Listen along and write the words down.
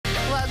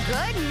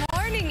Good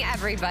morning,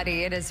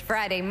 everybody. It is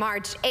Friday,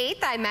 March 8th.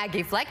 I'm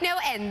Maggie Flecknoe,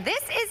 and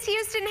this is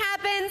Houston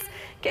Happens.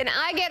 Can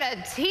I get a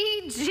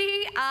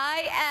TGIF?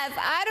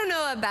 I don't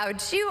know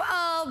about you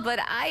all, but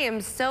I am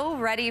so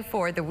ready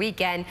for the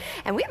weekend,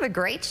 and we have a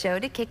great show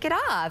to kick it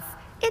off.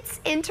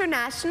 It's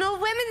International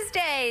Women's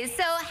Day.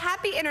 So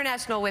happy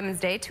International Women's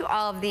Day to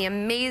all of the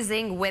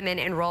amazing women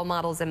and role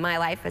models in my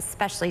life,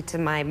 especially to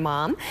my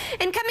mom.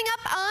 And coming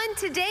up on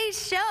today's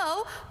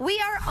show, we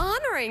are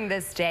honoring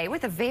this day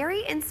with a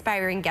very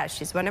inspiring guest.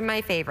 She's one of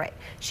my favorite.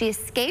 She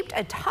escaped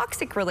a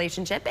toxic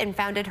relationship and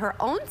founded her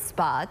own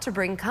spa to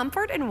bring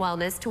comfort and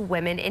wellness to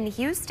women in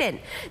Houston.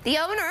 The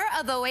owner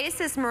of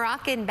Oasis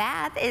Moroccan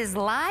Bath is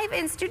live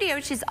in studio.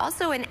 She's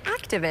also an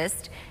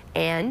activist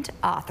and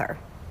author.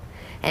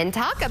 And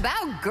talk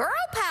about girl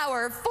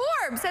power.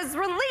 Forbes has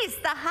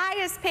released the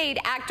highest paid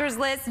actors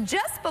list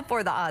just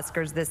before the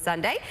Oscars this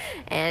Sunday.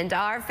 And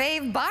our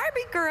fave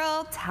Barbie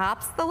girl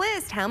tops the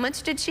list. How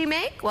much did she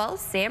make? Well,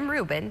 Sam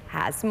Rubin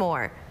has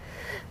more.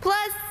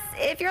 Plus,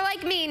 if you're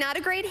like me, not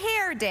a great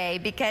hair day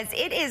because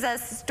it is a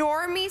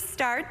stormy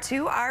start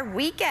to our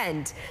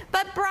weekend.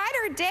 But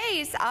brighter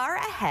days are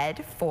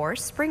ahead for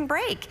spring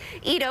break.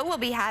 Ito will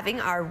be having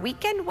our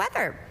weekend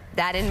weather.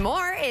 That and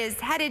more is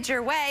headed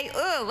your way.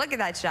 Ooh, look at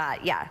that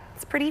shot. Yeah,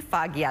 it's pretty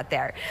foggy out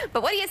there.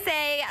 But what do you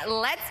say?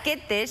 Let's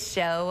get this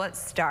show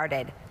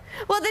started.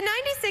 Well, the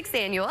 96th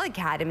Annual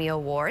Academy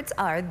Awards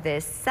are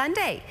this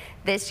Sunday.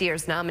 This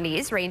year's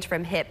nominees range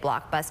from hit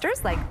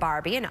blockbusters like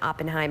Barbie and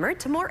Oppenheimer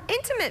to more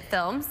intimate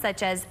films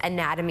such as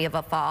Anatomy of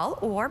a Fall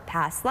or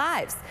Past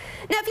Lives.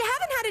 Now, if you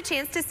haven't had a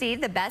chance to see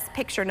the Best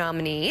Picture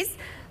nominees,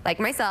 like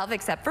myself,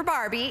 except for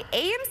Barbie,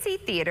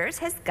 AMC Theaters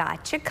has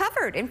got you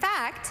covered. In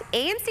fact,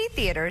 AMC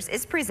Theaters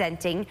is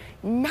presenting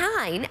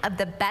 9 of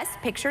the Best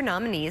Picture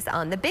nominees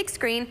on the big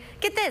screen.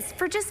 Get this,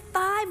 for just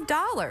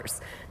 $5.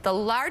 The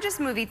largest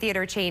movie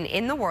theater chain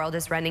in the world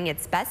is running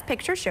its Best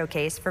Picture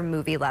showcase for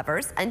movie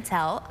lovers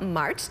until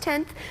March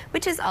 10th,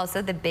 which is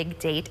also the big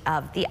date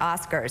of the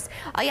Oscars.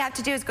 All you have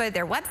to do is go to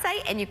their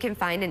website and you can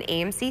find an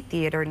AMC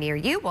theater near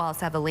you. We'll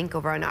also have a link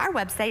over on our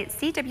website,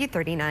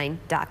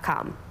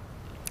 CW39.com.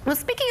 Well,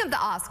 speaking of the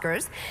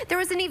Oscars, there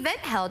was an event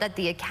held at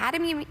the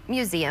Academy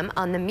Museum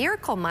on the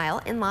Miracle Mile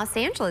in Los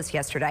Angeles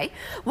yesterday,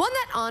 one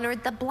that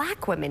honored the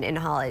black women in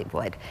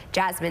Hollywood.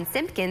 Jasmine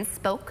Simpkins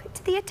spoke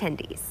to the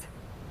attendees.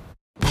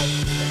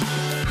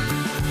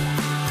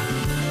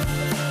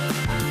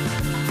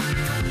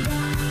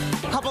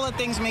 A couple of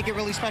things make it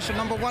really special.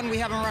 Number one, we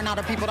haven't run out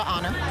of people to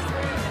honor,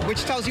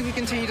 which tells you we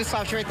continue to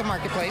saturate the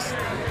marketplace.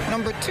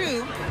 Number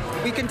two,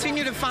 we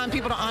continue to find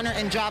people to honor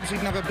in jobs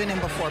we've never been in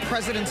before.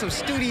 Presidents of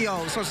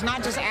studios, so it's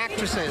not just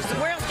actresses.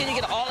 Where else can you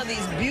get all of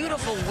these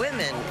beautiful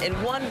women in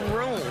one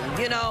room?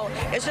 You know,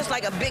 it's just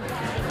like a big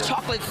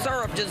chocolate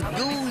syrup just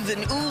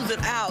oozing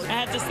out. I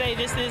have to say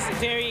this is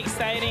very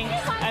exciting.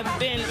 I've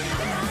been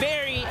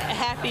very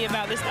happy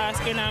about this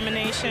Oscar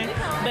nomination,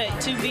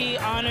 but to be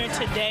honored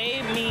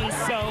today means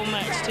so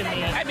much to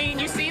me. I mean,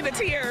 you see the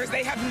tears.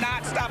 They have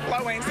not stopped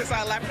flowing since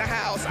I left the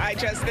house.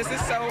 This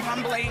is so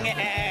humbling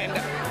and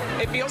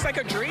it feels like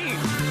a dream.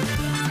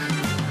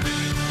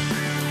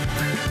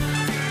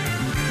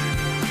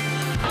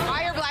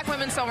 Why are black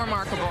women so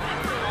remarkable?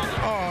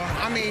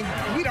 I mean,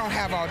 we don't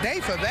have all day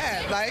for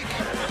that. Like,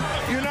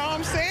 you know what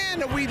I'm saying?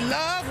 That we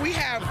love, we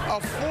have a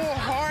full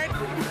heart.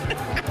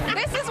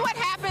 This is what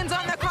happens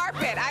on the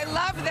carpet. I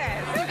love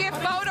this. You get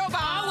photo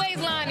bombs. Always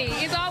Lonnie.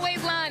 It's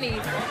always Lonnie.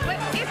 But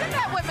isn't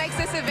that what makes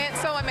this event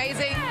so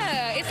amazing?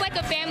 Yeah, it's like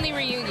a family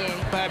reunion.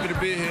 I'm happy to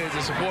be here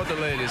to support the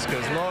ladies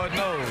because Lord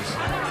knows,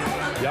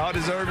 y'all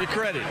deserve your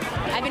credit.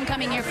 I've been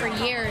coming here for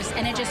years,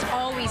 and it just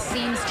always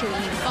seems to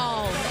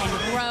evolve and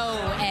grow,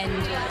 and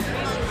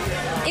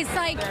it's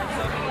like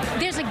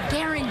there's a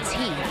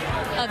guarantee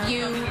of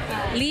you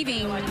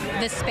leaving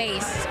the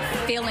space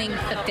feeling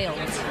fulfilled.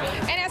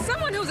 And as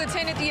someone who's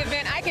attended the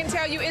event, I can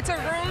tell you it's a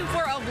room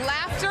full of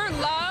laughter,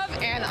 love,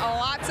 and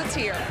lots of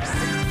tears.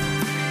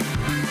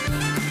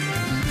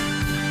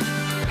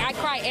 I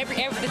cry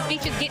the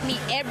speeches get me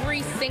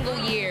every single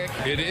year.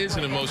 It is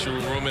an emotional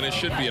room, and it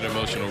should be an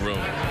emotional room.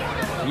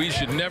 We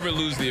should never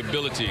lose the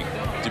ability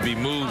to be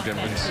moved and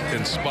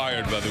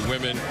inspired by the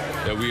women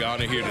that we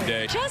honor here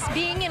today. Just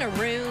being in a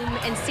room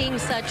and seeing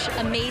such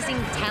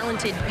amazing,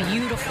 talented,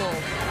 beautiful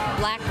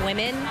black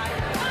women,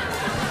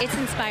 it's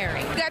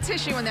inspiring. You got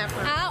tissue in that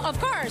room.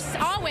 Of course,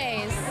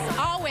 always,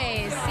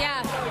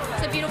 yeah.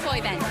 It's a beautiful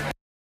event.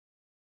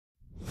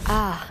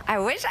 I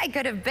wish I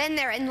could have been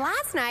there. And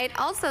last night,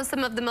 also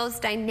some of the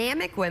most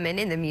dynamic women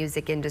in the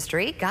music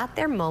industry got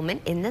their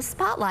moment in the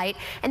spotlight,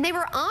 and they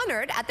were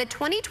honored at the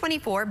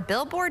 2024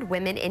 Billboard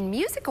Women in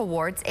Music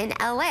Awards in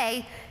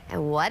LA.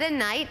 And what a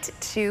night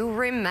to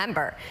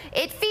remember.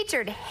 It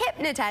featured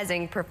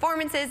hypnotizing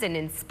performances and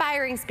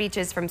inspiring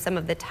speeches from some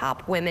of the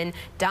top women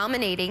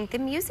dominating the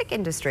music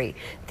industry.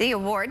 The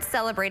awards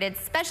celebrated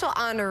special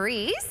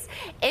honorees,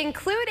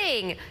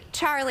 including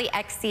Charli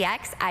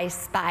XCX, Ice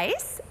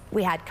Spice.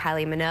 We had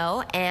Kylie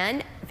Minogue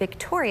and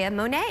Victoria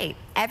Monet.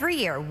 Every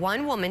year,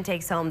 one woman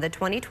takes home the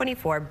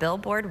 2024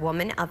 Billboard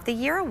Woman of the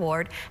Year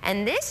Award,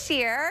 and this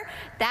year,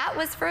 that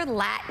was for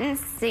Latin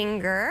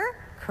singer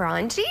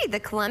Karol G.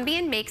 The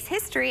Colombian makes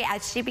history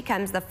as she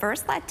becomes the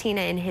first Latina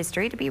in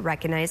history to be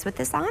recognized with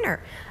this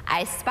honor.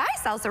 Ice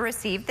Spice also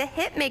received the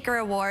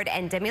Hitmaker Award,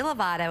 and Demi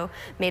Lovato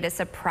made a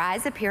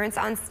surprise appearance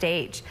on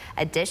stage.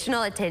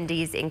 Additional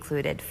attendees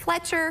included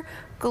Fletcher,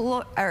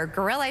 Gorilla,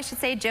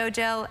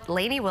 JoJo,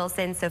 Lainey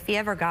Wilson,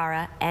 Sofia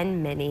Vergara,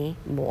 and many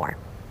more.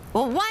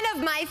 Well, one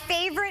of my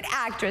favorite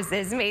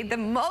actresses made the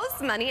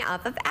most money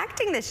off of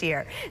acting this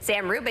year.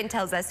 Sam Rubin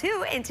tells us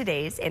who in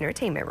today's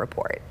entertainment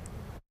report.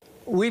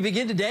 We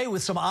begin today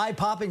with some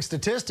eye-popping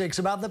statistics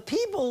about the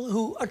people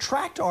who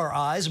attract our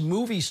eyes.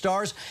 Movie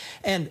stars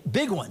and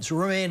big ones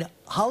remain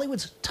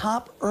Hollywood's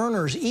top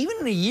earners, even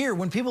in a year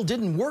when people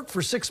didn't work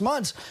for 6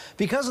 months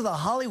because of the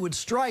Hollywood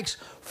strikes.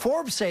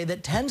 Forbes say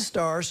that 10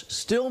 stars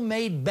still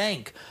made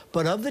bank,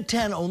 but of the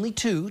 10, only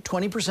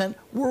 20%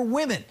 were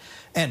women.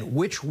 And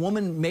which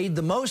woman made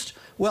the most?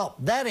 Well,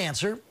 that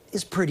answer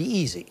is pretty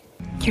easy.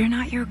 You're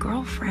not your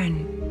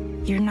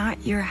girlfriend. You're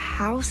not your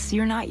house.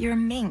 You're not your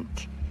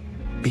mink.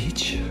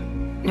 Beach?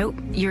 Nope,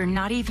 you're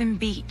not even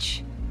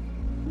Beach.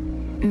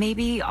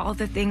 Maybe all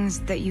the things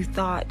that you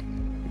thought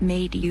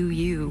made you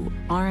you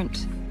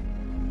aren't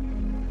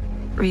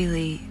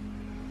really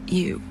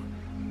you.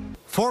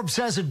 Forbes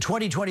says in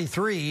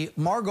 2023,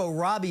 Margot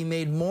Robbie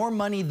made more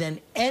money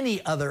than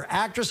any other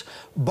actress.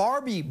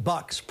 Barbie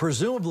bucks,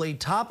 presumably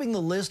topping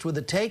the list with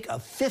a take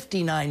of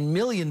 $59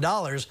 million.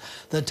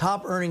 The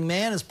top earning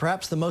man is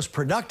perhaps the most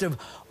productive,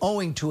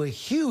 owing to a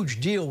huge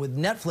deal with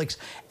Netflix.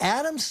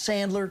 Adam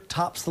Sandler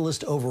tops the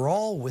list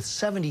overall with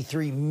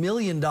 $73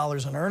 million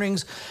in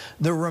earnings.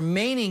 The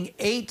remaining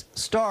 8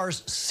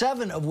 stars,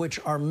 7 of which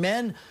are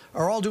men,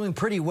 are all doing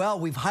pretty well.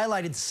 We've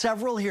highlighted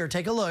several here.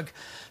 Take a look.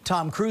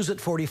 Tom Cruise at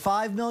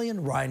 $45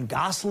 million, Ryan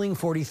Gosling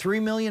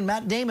 $43 million,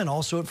 Matt Damon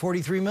also at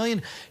 $43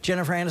 million,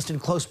 Jennifer Aniston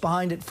close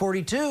behind at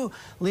 $42,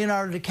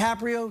 Leonardo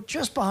DiCaprio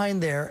just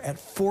behind there at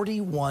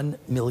 $41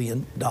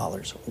 million.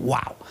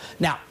 Wow.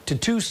 Now, to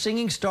 2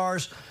 singing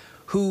stars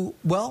who,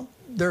 well,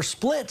 they're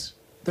split.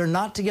 They're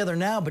not together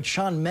now, but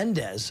Shawn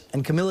Mendes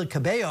and Camila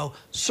Cabello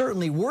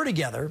certainly were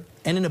together,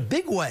 and in a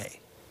big way.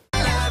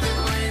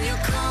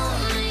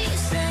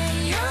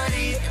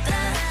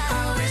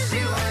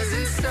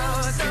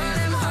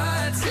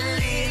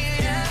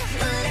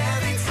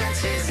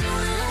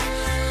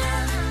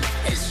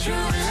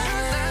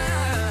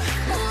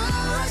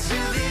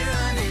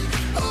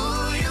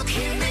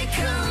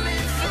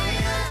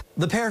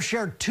 The pair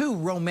shared 2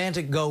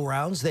 romantic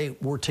go-rounds. They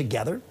were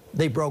together,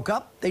 they broke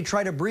up, they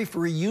tried a brief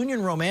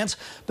reunion romance,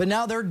 but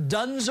now they're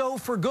donezo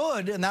for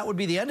good, and that would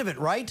be the end of it,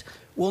 right?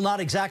 Well, not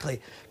exactly.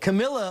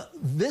 Camila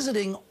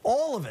visiting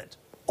all of it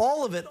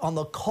on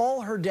the Call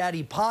Her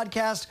Daddy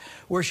podcast,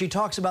 where she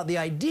talks about the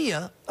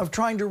idea of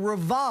trying to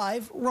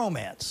revive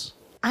romance.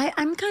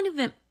 I'm kind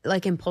of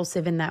like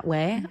impulsive in that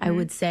way, I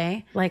would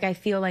say. Like, I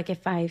feel like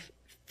if I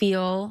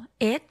feel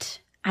it,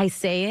 I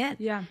say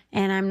it. Yeah.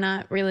 And I'm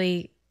not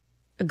really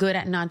good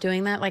at not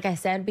doing that, like I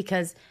said,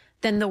 because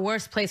then the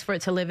worst place for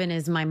it to live in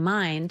is my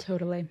mind.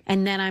 Totally.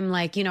 And then I'm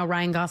like, you know,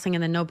 Ryan Gosling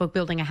in The Notebook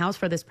building a house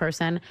for this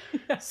person.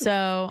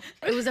 So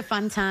it was a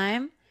fun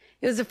time.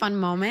 It was a fun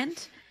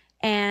moment.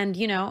 And,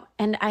 you know,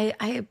 and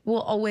I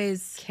will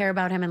always care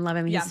about him and love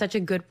him. He's such a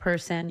good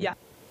person. Yeah.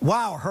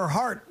 Wow, her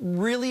heart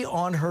really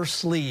on her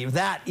sleeve.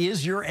 That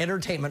is your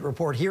entertainment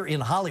report here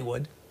in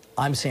Hollywood.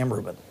 I'm Sam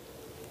Rubin.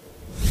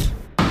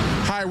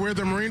 Hi, we're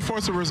the Marine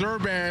Force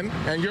Reserve Band,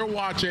 and you're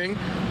watching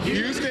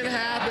Houston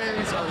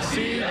Happens on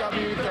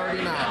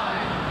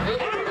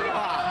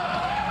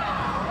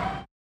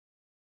CW39.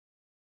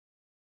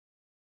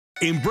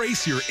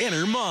 Embrace your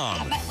inner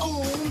mom. My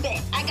own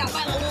bed. I got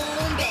my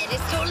own bed.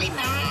 It's totally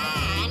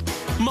mine.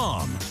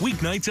 Mom,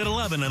 weeknights at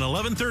 11 and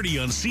 11:30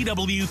 on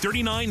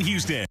CW39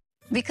 Houston.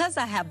 Because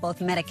I have both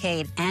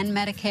Medicaid and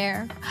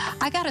Medicare,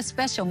 I got a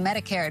special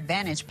Medicare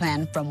Advantage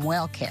plan from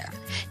WellCare.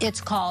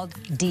 It's called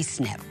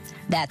DSNP.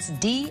 That's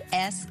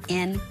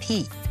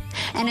DSNP.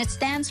 And it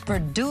stands for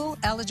Dual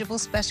Eligible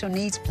Special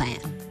Needs Plan.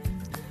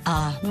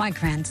 My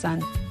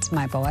grandson, it's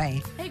my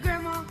boy. Hey,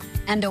 Grandma.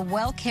 And a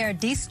WellCare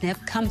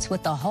DSNP comes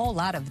with a whole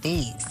lot of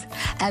these.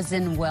 As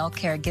in,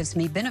 WellCare gives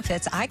me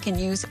benefits I can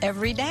use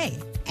every day.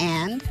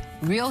 And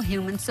real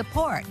human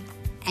support.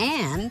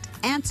 And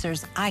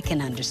answers I can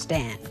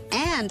understand.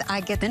 And I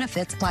get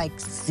benefits like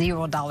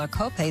 $0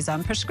 copays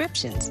on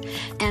prescriptions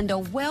and a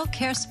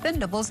WellCare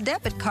Spendables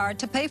debit card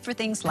to pay for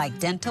things like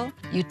dental,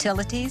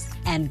 utilities,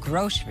 and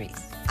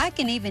groceries. I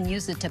can even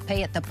use it to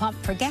pay at the pump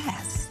for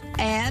gas.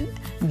 And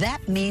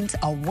that means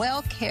a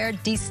WellCare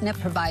DSNP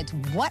provides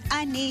what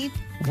I need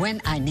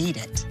when I need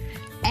it.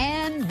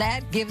 And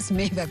that gives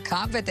me the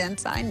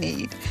confidence I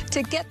need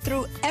to get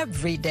through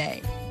every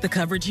day. The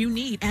coverage you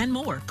need and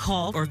more.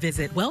 Call or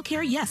visit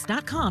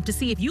wellcareyes.com to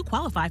see if you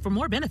qualify for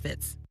more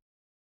benefits.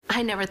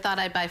 I never thought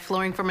I'd buy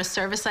flooring from a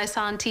service I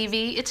saw on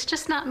TV. It's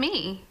just not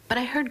me. But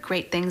I heard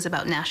great things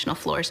about National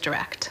Floors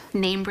Direct.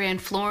 Name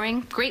brand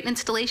flooring, great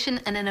installation,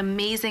 and an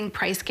amazing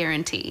price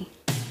guarantee.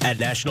 At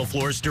National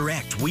Floors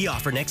Direct, we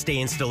offer next-day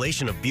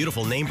installation of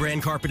beautiful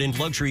name-brand carpet and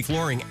luxury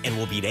flooring, and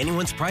will beat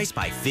anyone's price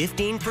by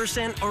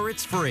 15% or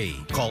it's free.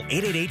 Call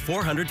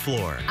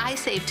 888-400-FLOOR. I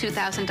saved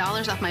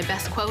 $2,000 off my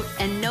best quote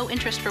and no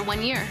interest for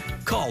 1 year.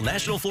 Call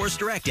National Floors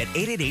Direct at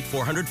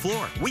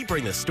 888-400-FLOOR. We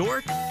bring the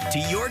store to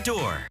your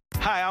door.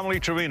 Hi, I'm Lee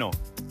Trevino.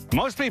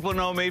 Most people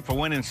know me for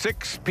winning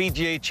 6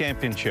 PGA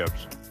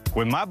championships.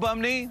 With my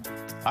bum knee,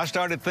 I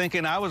started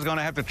thinking I was going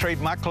to have to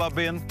trade my club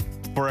in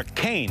for a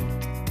cane.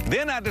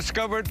 Then I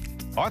discovered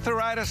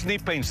Arthritis Knee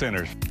Pain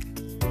Centers.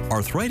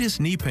 Arthritis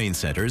Knee Pain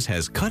Centers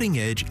has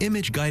cutting-edge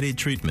image-guided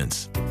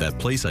treatments that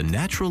place a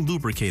natural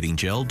lubricating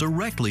gel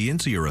directly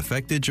into your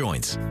affected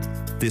joints.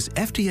 This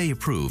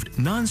FDA-approved,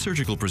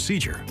 non-surgical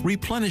procedure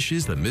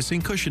replenishes the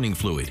missing cushioning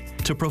fluid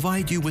to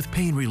provide you with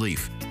pain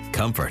relief,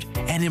 comfort,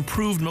 and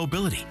improved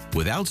mobility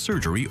without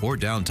surgery or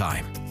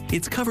downtime.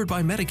 It's covered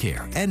by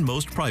Medicare and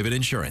most private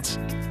insurance.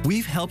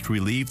 We've helped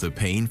relieve the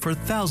pain for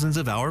thousands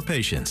of our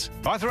patients.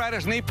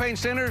 Arthritis Knee Pain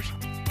Centers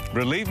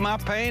relieve my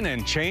pain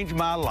and change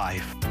my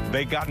life.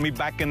 They got me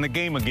back in the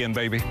game again,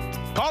 baby.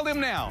 Call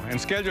them now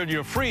and schedule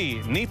your free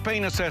knee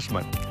pain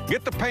assessment.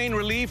 Get the pain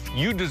relief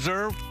you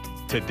deserve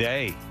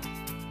today.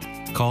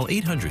 Call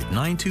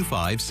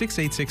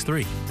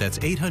 800-925-6863. That's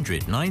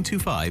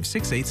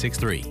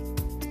 800-925-6863.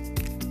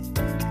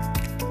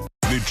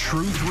 The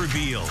truth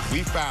revealed.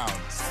 We found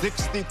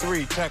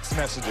 63 text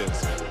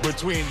messages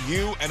between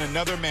you and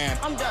another man.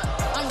 I'm done.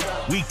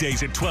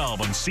 Weekdays at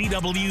 12 on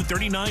CW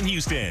 39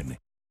 Houston.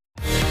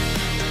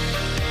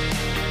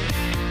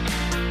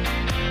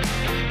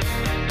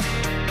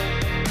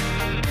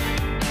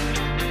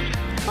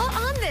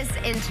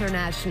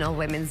 International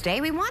Women's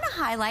Day, we want to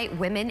highlight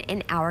women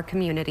in our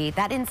community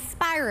that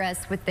inspire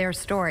us with their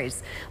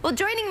stories. Well,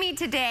 joining me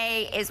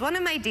today is one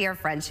of my dear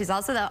friends. She's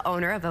also the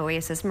owner of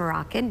Oasis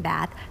Moroccan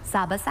Bath,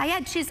 Saba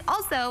Sayed. She's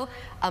also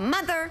a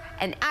mother,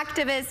 an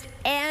activist,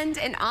 and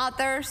an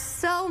author.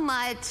 So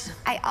much.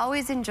 I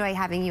always enjoy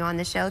having you on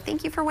the show.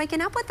 Thank you for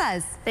waking up with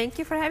us. Thank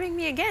you for having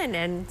me again,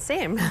 and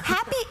same.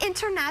 Happy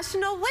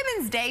International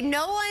Women's Day.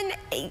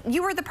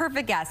 You were the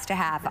perfect guest to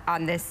have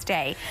on this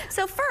day.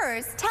 So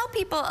first, tell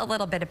people a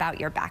little bit about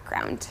your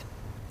background.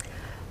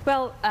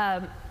 Well,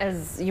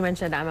 as you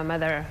mentioned, I'm a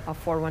mother of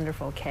 4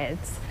 wonderful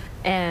kids,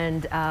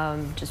 and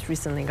just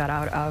recently got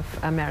out of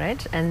a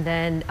marriage, and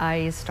then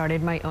I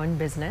started my own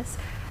business.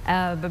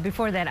 But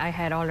before that, I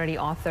had already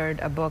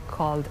authored a book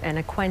called An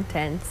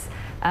Acquaintance,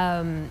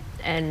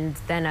 and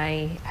then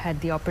I had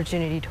the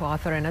opportunity to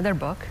author another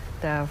book.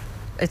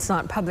 It's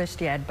not published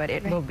yet, but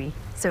it will be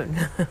soon.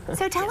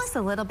 So tell us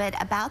a little bit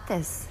about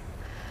this.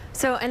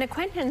 So An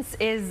Acquaintance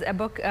is a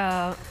book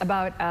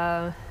about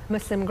a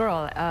Muslim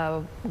girl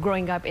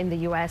growing up in the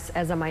U.S.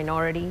 as a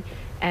minority,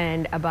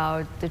 and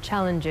about the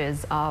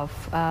challenges of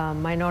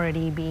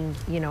minority being,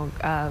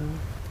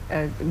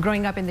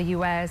 growing up in the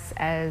U.S.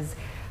 as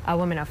a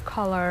woman of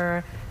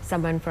color,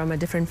 someone from a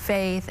different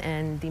faith,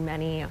 and the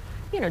many,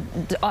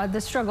 the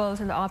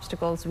struggles and the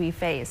obstacles we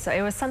face. So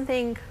it was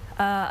something,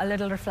 a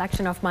little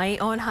reflection of my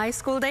own high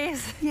school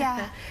days.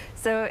 Yeah.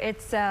 So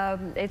it's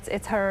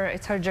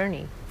her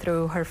journey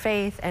through her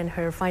faith and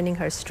her finding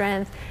her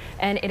strength,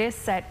 and it is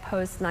set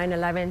post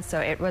 9/11.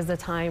 So it was the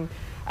time,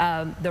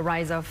 the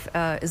rise of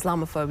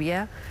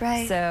Islamophobia.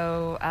 Right.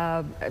 So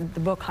the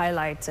book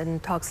highlights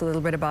and talks a little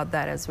bit about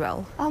that as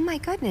well. Oh my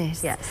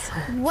goodness. Yes.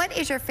 What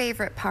is your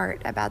favorite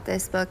part about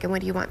this book, and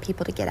what do you want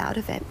people to get out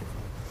of it?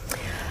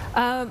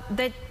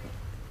 That,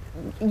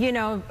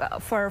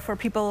 for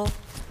people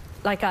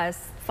like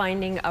us,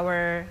 finding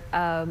our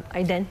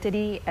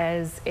identity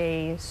as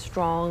a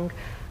strong,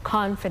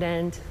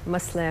 confident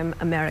Muslim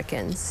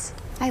Americans.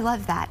 I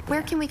love that.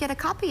 Where can we get a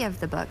copy of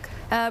the book?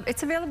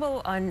 It's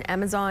available on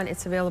Amazon.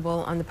 It's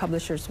available on the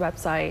publisher's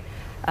website.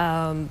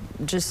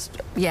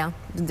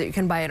 You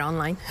can buy it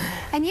online.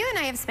 And you and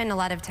I have spent a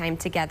lot of time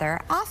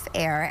together off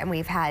air, and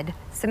we've had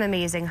some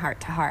amazing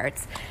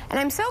heart-to-hearts. And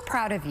I'm so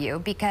proud of you,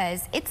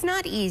 because it's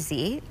not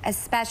easy,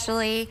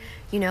 especially,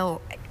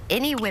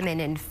 any women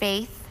in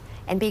faith,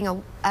 and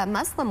being a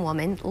Muslim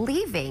woman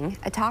leaving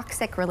a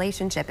toxic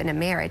relationship in a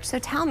marriage. So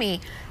tell me,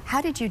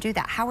 how did you do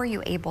that? How were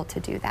you able to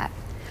do that?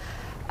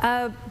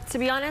 To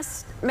be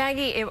honest,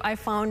 Maggie, I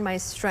found my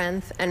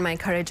strength and my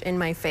courage in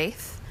my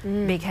faith,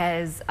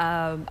 because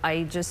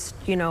I just,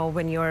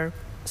 when you're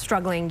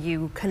struggling,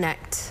 you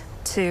connect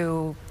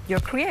to your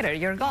creator,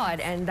 your God,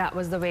 and that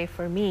was the way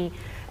for me.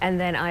 And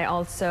then I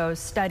also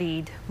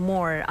studied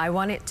more. I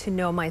wanted to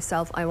know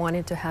myself. I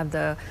wanted to have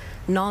the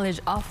knowledge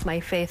of my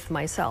faith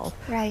myself.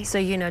 Right. So,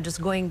 just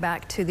going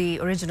back to the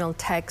original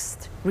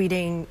text,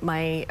 reading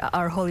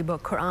our holy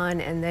book,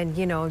 Quran, and then,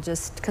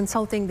 just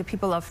consulting the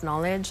people of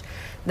knowledge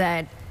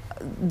that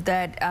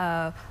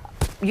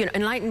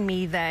enlightened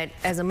me that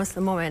as a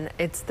Muslim woman,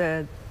 it's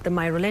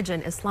my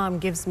religion, Islam,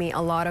 gives me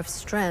a lot of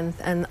strength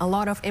and a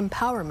lot of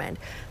empowerment.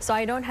 So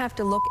I don't have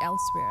to look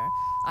elsewhere.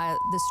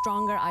 The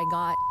stronger I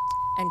got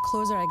and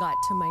closer I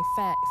got to my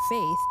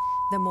faith,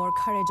 the more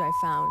courage I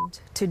found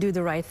to do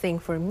the right thing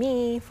for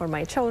me, for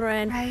my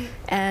children. Right.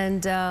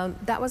 And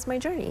that was my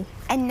journey.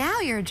 And now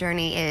your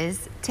journey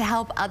is to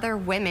help other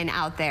women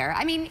out there.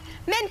 I mean,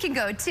 men can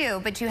go too,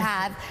 but you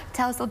have,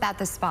 tell us about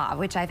the spa,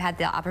 which I've had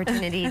the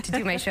opportunity to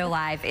do my show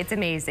live. It's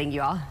amazing,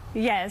 you all.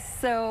 Yes,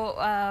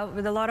 so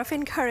with a lot of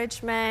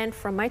encouragement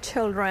from my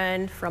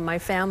children, from my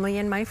family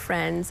and my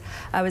friends,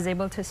 I was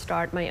able to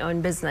start my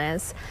own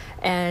business.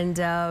 And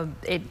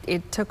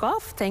it took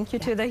off. Thank you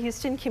to the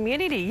Houston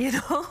community, you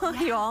know.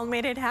 You all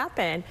made it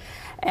happen.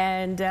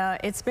 And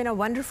it's been a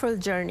wonderful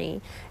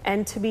journey.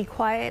 And to be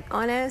quite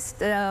honest,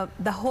 the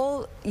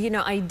whole,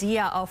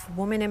 idea of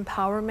women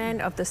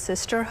empowerment, of the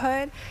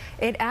sisterhood,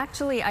 it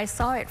actually, I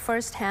saw it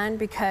firsthand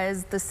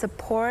because the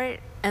support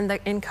and the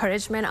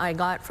encouragement I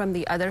got from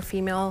the other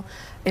female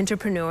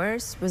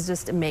entrepreneurs was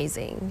just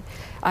amazing.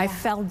 I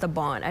felt the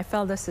bond. I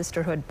felt the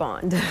sisterhood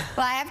bond.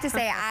 Well, I have to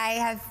say, I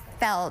have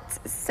felt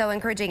so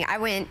encouraging. I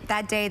went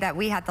that day that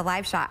we had the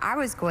live shot, I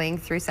was going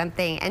through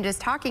something, and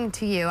just talking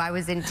to you, I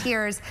was in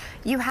tears.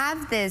 You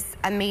have this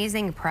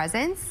amazing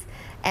presence,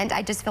 and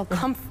I just feel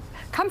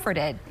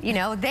comforted,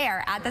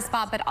 there at the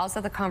spot, but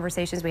also the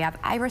conversations we have.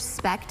 I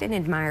respect and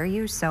admire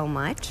you so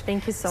much.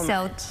 Thank you so much.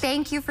 So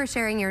thank you for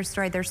sharing your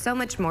story. There's so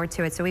much more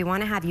to it, so we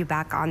want to have you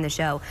back on the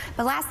show.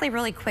 But lastly,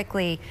 really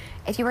quickly,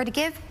 if you were to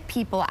give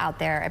people out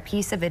there a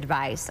piece of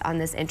advice on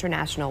this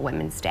International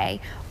Women's Day,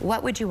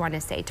 what would you want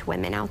to say to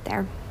women out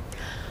there?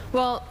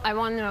 Well, I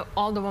want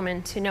all the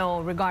women to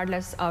know,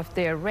 regardless of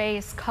their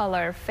race,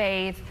 color,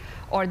 faith,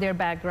 or their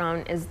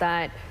background, is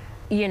that,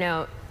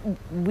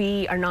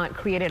 we are not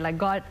created like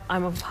God.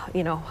 I'm a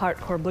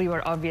hardcore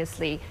believer,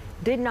 obviously,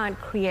 did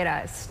not create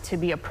us to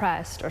be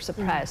oppressed or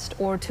suppressed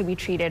or to be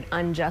treated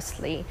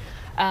unjustly.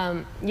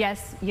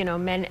 Yes,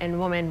 men and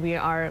women, we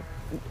are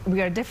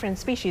different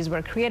species.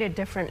 We're created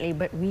differently,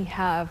 but we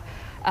have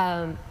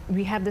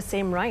the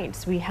same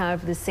rights. We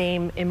have the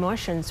same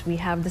emotions. We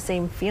have the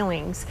same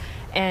feelings,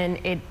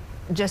 and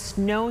just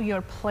know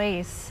your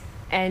place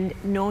and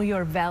know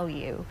your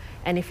value.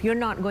 And if you're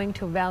not going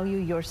to value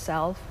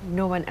yourself,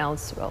 no one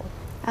else will.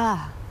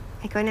 I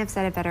couldn't have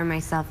said it better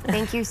myself.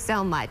 Thank you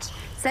so much.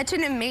 Such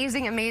an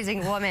amazing,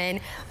 amazing woman.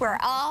 We're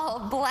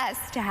all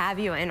blessed to have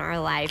you in our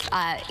life.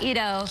 You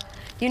know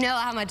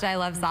how much I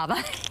love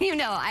Saba.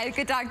 I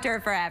could talk to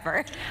her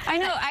forever. I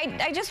know.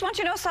 I just want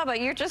you to know, Saba,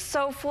 you're just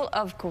so full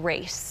of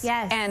grace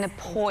and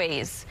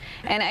poise.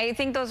 And I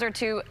think those are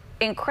two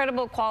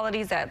incredible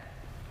qualities that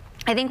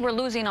I think we're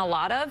losing a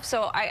lot of.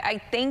 So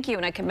I thank you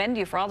and I commend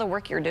you for all the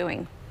work you're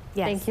doing.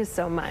 Yes. Thank you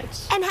so much.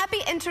 And happy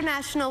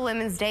International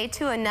Women's Day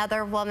to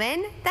another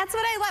woman. That's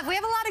what I love. We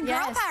have a lot of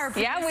girl power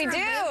producers yeah, we do.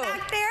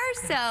 back there.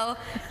 So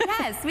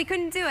yes, we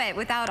couldn't do it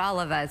without all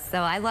of us.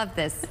 So I love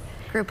this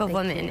group of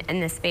women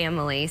and this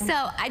family.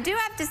 So I do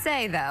have to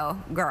say though,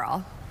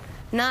 girl,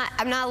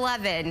 I'm not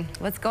loving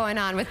what's going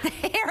on with the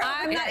hair.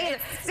 I'm not either.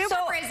 It's super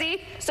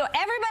frizzy. So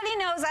everybody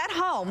knows at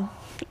home,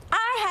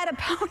 I had a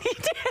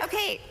ponytail.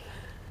 Okay.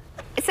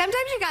 Sometimes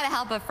you gotta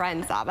help a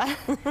friend, Saba.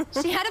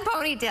 She had a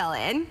ponytail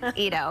in,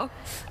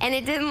 and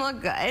it didn't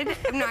look good.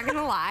 I'm not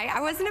gonna lie. I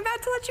wasn't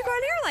about to let you go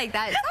on air like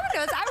that. Saba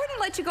knows I wouldn't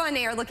let you go on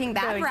air looking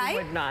bad, no, right?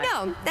 You would not.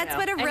 No, that's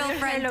what a real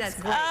friend does.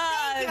 Thank you.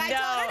 I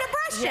told her to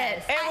brush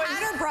it. I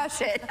had her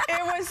brush it.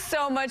 It was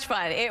so much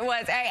fun. It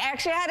was. I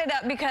actually had it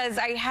up because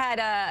I had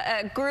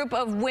a group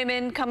of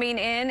women coming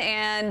in,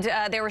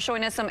 and they were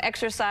showing us some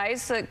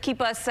exercise to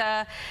keep us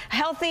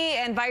healthy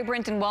and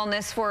vibrant and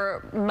wellness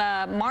for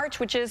March,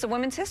 which is a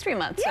Women's History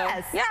Month.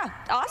 Yes. So, yeah,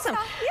 awesome.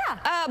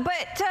 Yeah.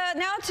 But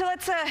now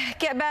let's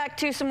get back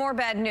to some more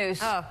bad news.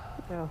 Oh,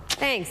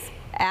 thanks.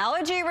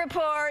 Allergy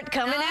report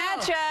coming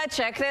at ya.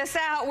 Check this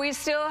out. We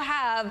still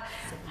have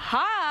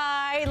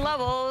high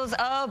levels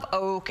of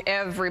oak,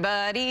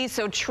 everybody.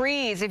 So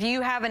trees, if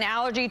you have an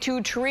allergy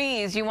to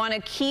trees, you want to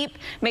keep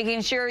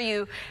making sure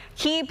you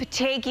keep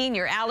taking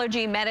your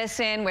allergy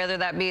medicine, whether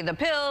that be the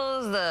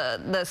pills,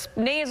 the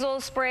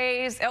nasal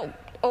sprays.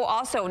 Oh,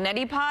 also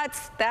neti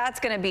pots, that's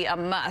going to be a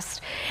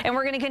must. And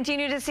we're going to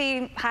continue to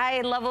see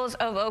high levels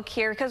of oak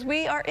here because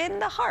we are in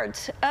the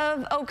heart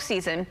of oak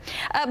season.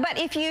 But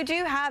if you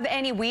do have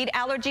any weed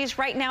allergies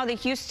right now, the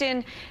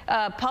Houston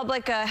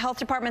Public Health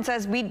Department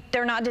says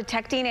they're not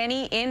detecting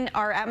any in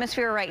our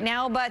atmosphere right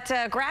now. But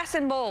grass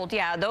and mold,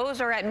 yeah, those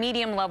are at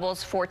medium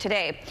levels for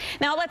today.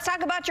 Now let's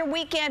talk about your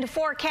weekend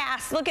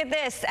forecast. Look at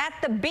this. At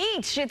the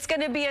beach, it's going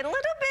to be a little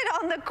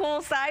bit on the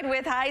cool side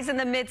with highs in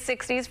the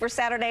mid-60s for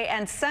Saturday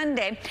and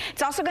Sunday.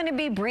 It's also going to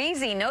be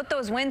breezy. Note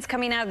those winds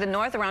coming out of the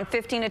north around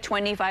 15 to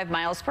 25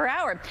 miles per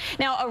hour.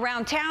 Now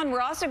around town,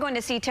 we're also going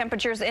to see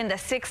temperatures in the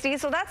 60s.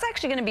 So that's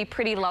actually going to be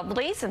pretty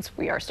lovely since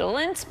we are still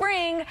in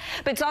spring.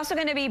 But it's also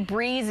going to be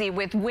breezy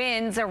with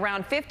winds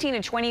around 15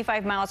 to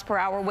 25 miles per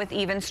hour with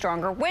even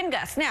stronger wind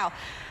gusts. Now,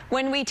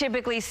 when we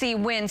typically see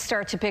winds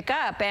start to pick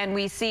up and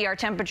we see our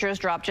temperatures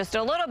drop just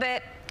a little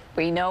bit,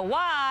 we know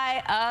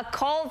why. A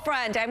cold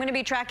front. I'm going to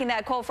be tracking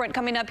that cold front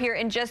coming up here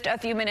in just a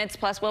few minutes.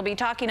 Plus, we'll be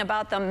talking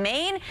about the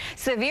main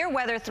severe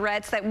weather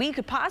threats that we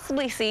could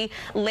possibly see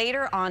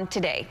later on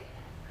today.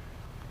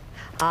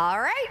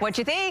 All right. What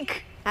you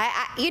think?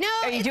 You know,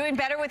 are you doing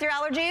better with your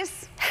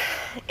allergies?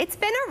 It's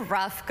been a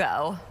rough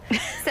go.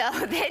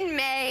 So then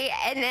May,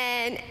 and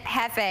then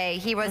Hefe,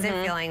 he wasn't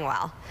feeling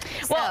well.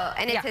 So,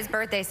 and it's his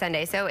birthday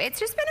Sunday, so it's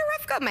just been a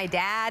rough go. My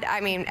dad,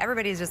 I mean,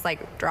 everybody's just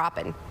like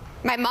dropping.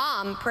 My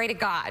mom, pray to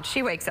God,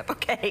 she wakes up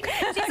okay.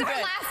 She's our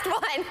last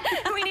one.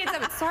 We need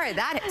some. Sorry,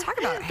 talk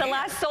about the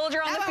last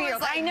soldier on the field.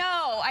 Like, I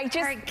know. I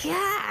just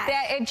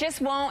it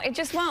just won't. It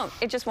just won't.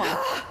 It just won't.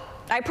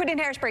 I put in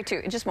hairspray too.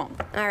 It just won't.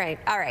 All right.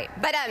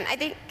 But I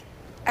think.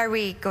 Are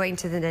we going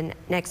to the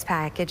next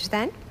package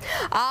then?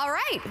 All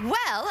right.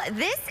 Well,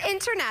 this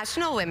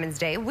International Women's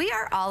Day, we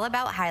are all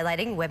about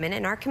highlighting women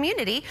in our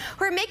community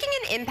who are making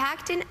an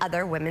impact in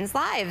other women's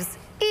lives.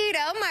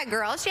 Ito, my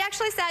girl, she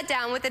actually sat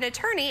down with an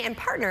attorney and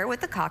partner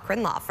with the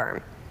Cochran Law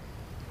Firm.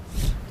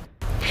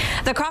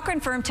 The Cochran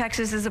Firm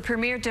Texas is a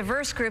premier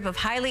diverse group of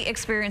highly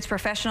experienced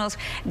professionals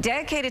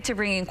dedicated to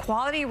bringing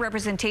quality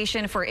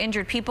representation for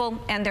injured people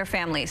and their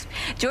families.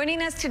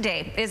 Joining us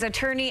today is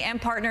attorney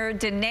and partner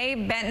Danae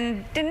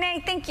Benton.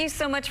 Danae, thank you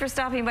so much for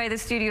stopping by the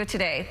studio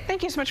today.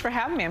 Thank you so much for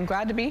having me. I'm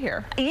glad to be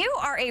here. You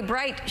are a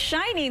bright,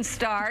 shining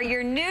star.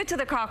 You're new to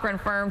the Cochran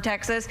Firm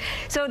Texas.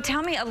 So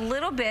tell me a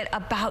little bit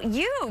about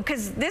you,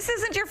 because this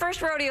isn't your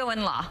first rodeo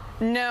in law.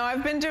 No,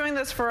 I've been doing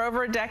this for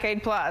over a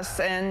decade plus,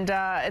 and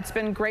it's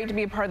been great to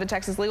be a part of the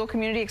Texas legal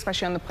community,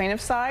 especially on the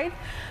plaintiff side.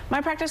 My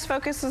practice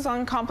focuses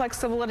on complex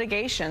civil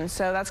litigation,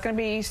 so that's going to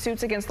be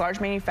suits against large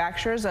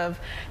manufacturers of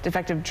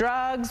defective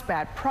drugs,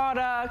 bad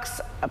products,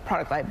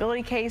 product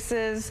liability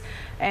cases,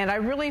 and I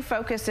really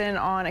focus in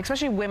on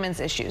especially women's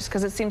issues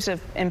because it seems to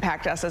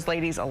impact us as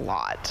ladies a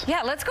lot.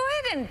 Yeah, let's go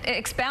ahead and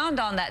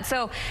expound on that.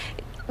 So,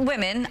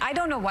 women, I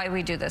don't know why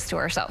we do this to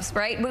ourselves,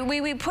 right?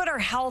 We put our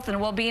health and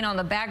well-being on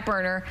the back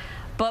burner,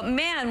 but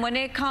man, when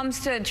it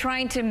comes to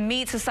trying to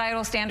meet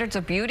societal standards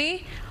of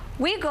beauty,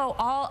 we go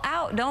all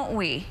out, don't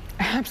we?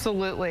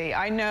 Absolutely.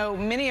 I know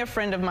many a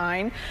friend of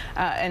mine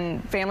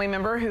and family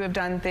member who have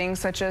done things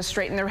such as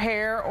straighten their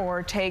hair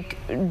or take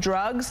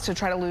drugs to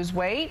try to lose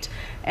weight.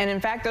 And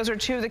in fact, those are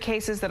two of the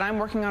cases that I'm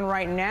working on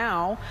right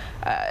now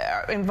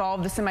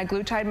involve the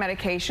semaglutide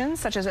medications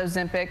such as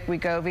Ozempic,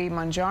 Wegovy,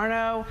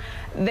 Mounjaro.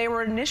 They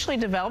were initially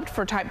developed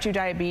for type 2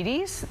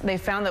 diabetes. They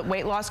found that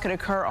weight loss could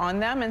occur on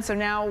them, and so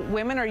now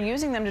women are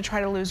using them to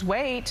try to lose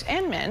weight,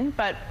 and men,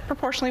 but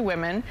proportionally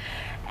women.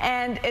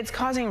 And it's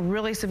causing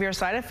really severe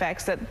side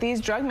effects that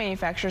these drug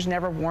manufacturers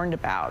never warned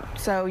about.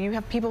 So you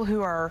have people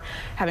who are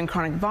having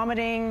chronic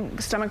vomiting,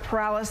 stomach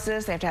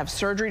paralysis, they have to have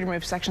surgery to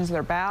remove sections of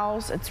their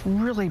bowels. It's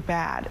really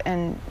bad.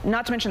 And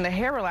not to mention the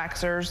hair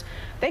relaxers,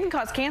 they can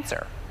cause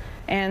cancer.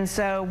 And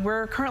so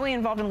we're currently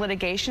involved in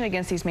litigation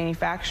against these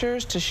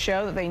manufacturers to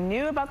show that they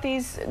knew about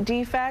these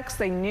defects,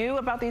 they knew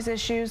about these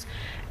issues,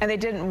 and they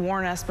didn't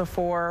warn us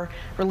before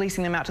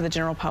releasing them out to the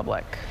general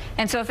public.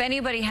 And so if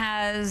anybody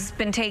has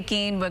been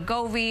taking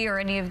Wegovy or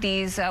any of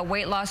these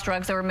weight loss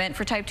drugs that were meant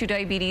for type 2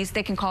 diabetes,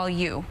 they can call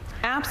you.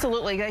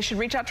 Absolutely. They should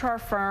reach out to our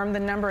firm. The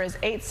number is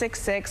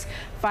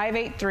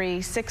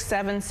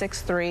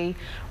 866-583-6763.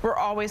 We're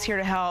always here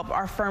to help.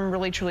 Our firm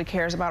really, truly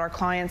cares about our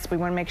clients. We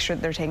want to make sure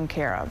that they're taken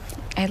care of.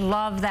 I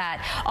love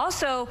that.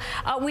 Also,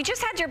 we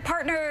just had your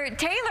partner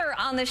Taylor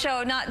on the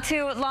show not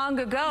too long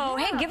ago.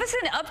 Yeah. Hey, give us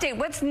an update.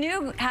 What's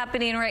new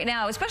happening right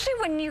now, especially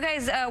when you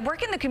guys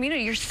work in the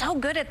community? You're so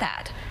good at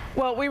that.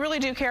 Well, we really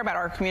do care about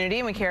our community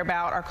and we care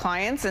about our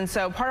clients, and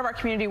so part of our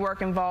community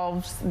work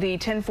involves the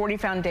 1040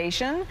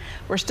 Foundation.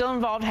 We're still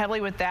involved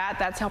heavily with that.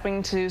 That's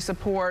helping to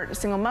support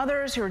single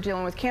mothers who are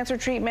dealing with cancer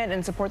treatment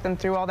and support them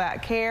through all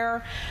that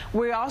care.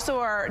 We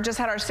also just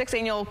had our 6th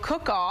annual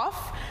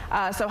cook-off,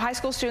 so high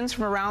school students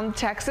from around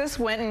Texas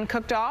went and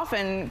cooked off,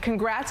 and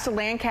congrats to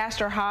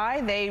Lancaster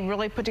High. They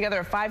really put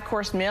together a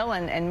 5-course meal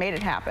and made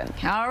it happen.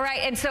 All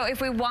right, and so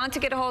if we want to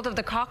get a hold of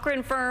the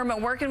Cochran Firm,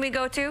 where can we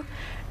go to?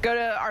 Go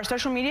to our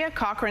social media,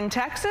 Cochran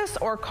Texas,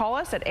 or call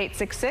us at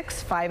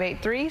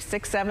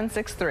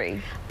 866-583-6763.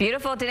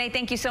 Beautiful. Danae,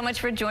 thank you so much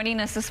for joining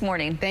us this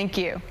morning. Thank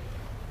you.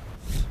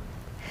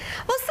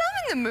 Well, some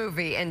in the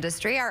movie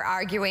industry are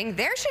arguing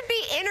there should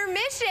be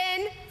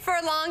intermission for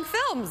long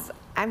films.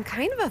 I'm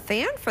kind of a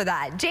fan for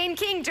that. Jane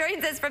King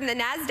joins us from the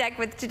NASDAQ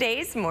with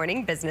today's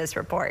Morning Business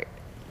Report.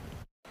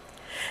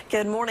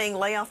 Good morning.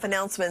 Layoff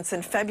announcements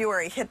in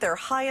February hit their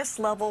highest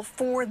level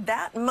for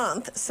that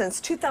month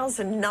since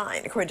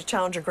 2009, according to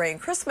Challenger Gray and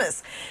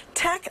Christmas.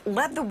 Tech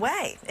led the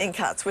way in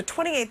cuts with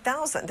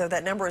 28,000, though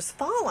that number has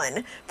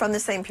fallen from the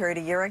same period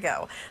a year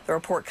ago. The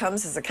report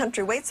comes as the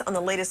country waits on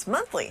the latest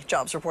monthly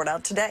jobs report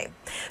out today.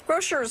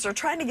 Grocers are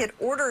trying to get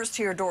orders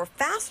to your door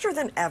faster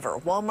than ever.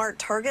 Walmart,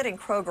 Target, and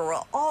Kroger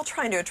are all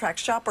trying to attract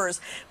shoppers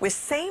with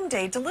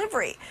same-day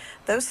delivery.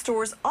 Those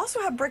stores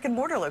also have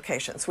brick-and-mortar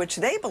locations, which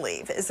they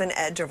believe is an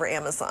edge over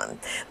Amazon.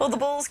 Well, the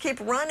bulls keep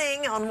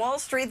running on Wall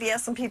Street. The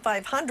S&P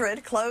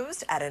 500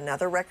 closed at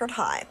another record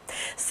high.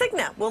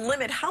 Cigna will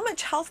limit how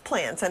much health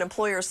plans and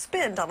employers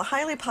spend on the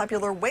highly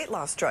popular weight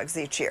loss drugs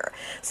each year.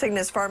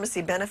 Cigna's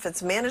Pharmacy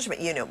Benefits Management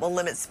Unit will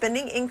limit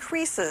spending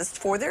increases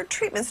for their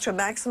treatments to a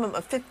maximum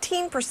of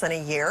 15%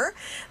 a year.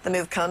 The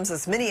move comes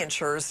as many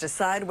insurers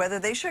decide whether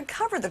they should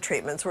cover the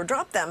treatments or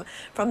drop them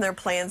from their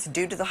plans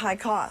due to the high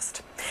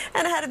cost.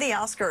 And ahead of the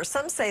Oscars,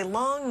 some say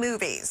long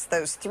movies,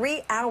 those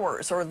 3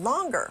 hours or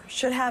longer,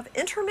 should have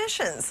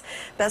intermissions.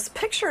 Best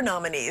Picture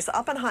nominees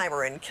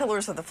Oppenheimer and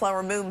Killers of the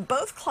Flower Moon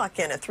both clock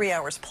in at 3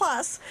 hours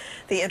plus.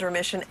 The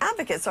intermission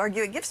advocates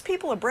argue it gives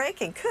people a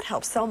break and could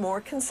help sell more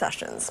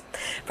concessions.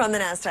 From the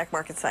NASDAQ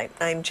market site,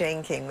 I'm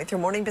Jane King with your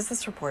morning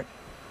business report.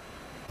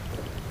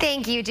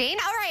 Thank you, Jane.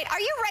 All right, are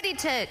you ready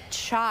to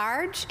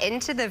charge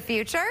into the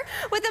future?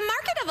 With the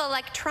market of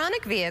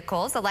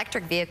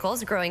electric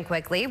vehicles growing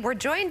quickly, we're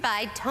joined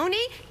by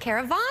Tony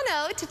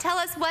Caravano to tell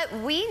us what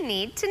we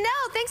need to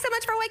know. Thanks so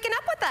much for waking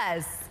up with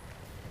us.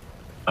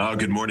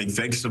 Good morning.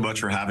 Thanks so much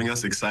for having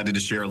us. Excited to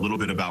share a little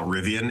bit about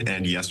Rivian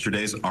and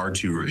yesterday's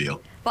R2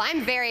 reveal. Well,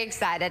 I'm very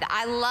excited.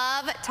 I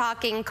love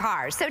talking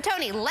cars. So,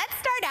 Tony, let's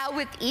start out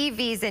with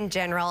EVs in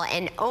general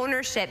and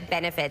ownership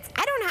benefits.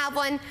 I don't have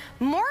one.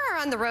 More are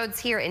on the roads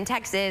here in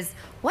Texas.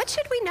 What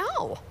should we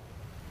know?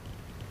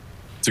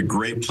 It's a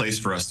great place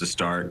for us to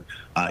start.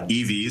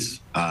 EVs,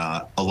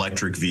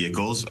 electric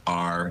vehicles,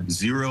 are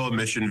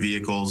zero-emission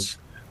vehicles,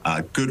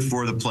 good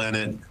for the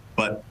planet,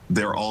 but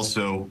they're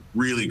also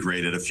really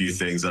great at a few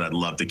things that I'd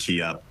love to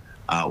key up.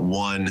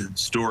 One,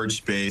 storage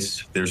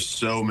space. There's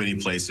so many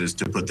places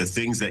to put the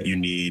things that you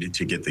need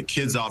to get the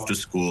kids off to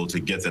school, to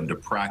get them to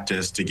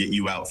practice, to get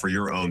you out for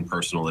your own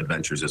personal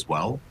adventures as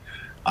well.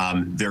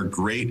 They're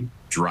great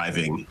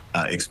driving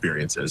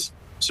experiences.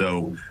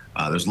 So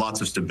there's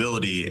lots of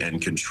stability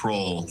and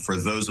control for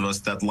those of us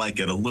that like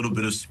it, a little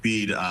bit of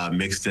speed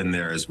mixed in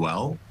there as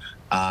well.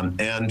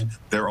 And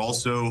they're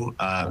also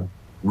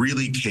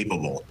really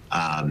capable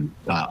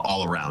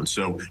all around.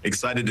 So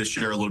excited to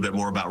share a little bit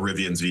more about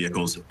Rivian's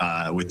vehicles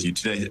with you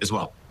today as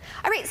well.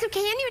 All right, so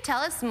can you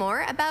tell us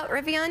more about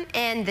Rivian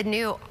and the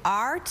new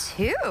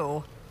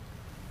R2?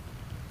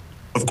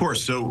 Of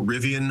course. So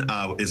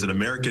Rivian is an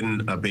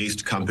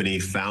American-based company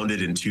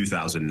founded in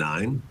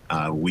 2009.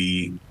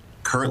 We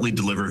currently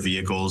deliver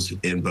vehicles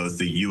in both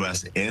the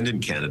U.S. and in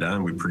Canada,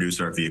 and we produce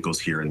our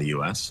vehicles here in the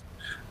U.S.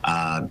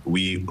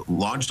 We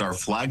launched our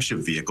flagship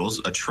vehicles,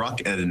 a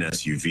truck and an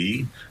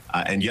SUV,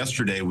 and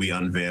yesterday we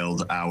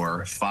unveiled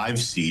our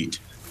 5-seat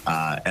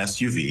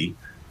SUV,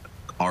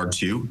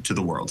 R2, to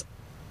the world.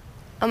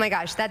 Oh my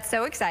gosh, that's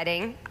so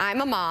exciting.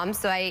 I'm a mom,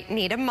 so I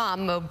need a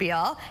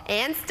mom-mobile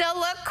and still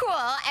look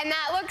cool, and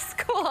that looks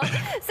cool.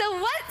 So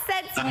what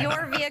sets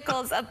your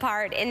vehicles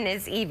apart in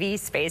this EV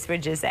space,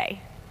 would you say?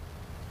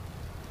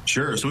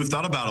 Sure. So we've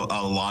thought about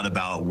a lot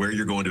about where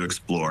you're going to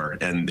explore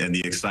and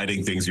the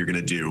exciting things you're going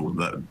to do.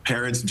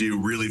 Parents do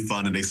really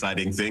fun and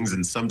exciting things,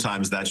 and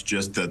sometimes that's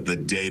just the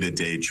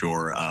day-to-day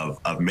chore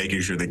of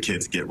making sure the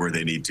kids get where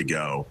they need to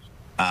go.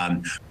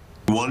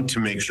 We want to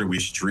make sure we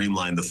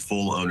streamline the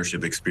full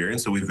ownership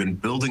experience, so we've been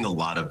building a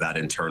lot of that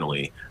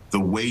internally. The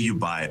way you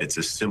buy it, it's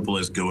as simple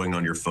as going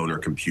on your phone or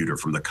computer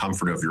from the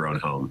comfort of your own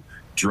home,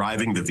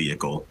 driving the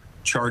vehicle,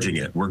 charging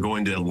it. We're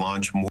going to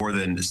launch more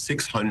than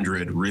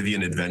 600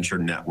 Rivian Adventure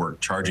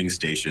Network charging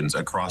stations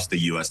across the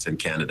U.S. and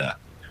Canada.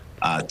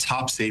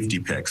 Top safety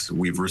picks.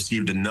 We've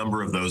received a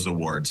number of those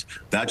awards.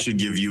 That should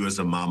give you as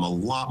a mom a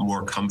lot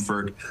more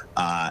comfort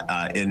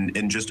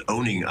in just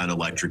owning an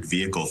electric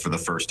vehicle for the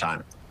first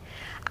time.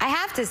 I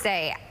have to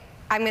say,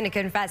 I'm going to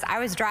confess, I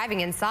was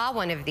driving and saw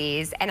one of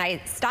these, and I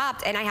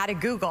stopped and I had to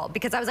Google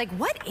because I was like,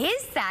 what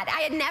is that?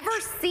 I had never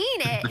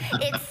seen it.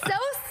 It's so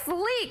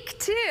sleek,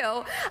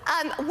 too.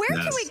 Where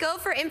can we go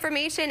for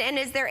information, and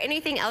is there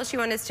anything else you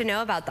want us to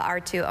know about the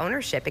R2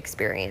 ownership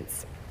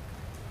experience?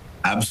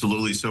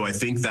 Absolutely. So I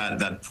think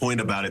that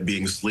point about it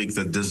being sleek,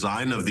 the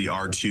design of the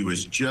R2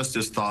 is just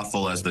as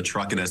thoughtful as the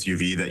truck and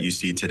SUV that you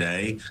see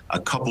today. A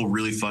couple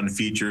really fun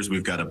features.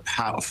 We've got a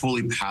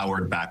fully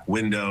powered back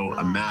window.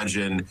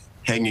 Imagine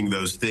hanging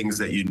those things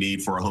that you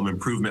need for a home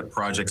improvement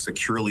project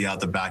securely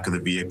out the back of the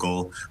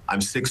vehicle. I'm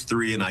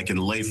 6'3" and I can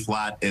lay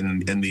flat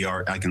in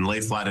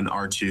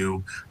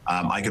R2.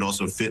 I can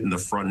also fit in the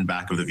front and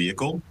back of the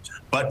vehicle.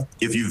 But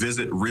if you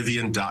visit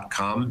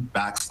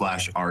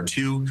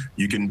Rivian.com/R2,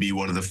 you can be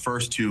one of the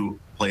first to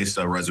place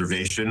a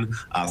reservation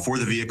for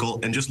the vehicle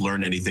and just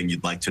learn anything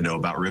you'd like to know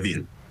about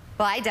Rivian.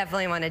 Well, I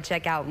definitely want to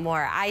check out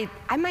more. I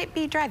might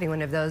be driving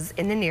one of those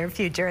in the near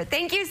future.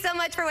 Thank you so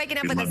much for waking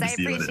up with us. I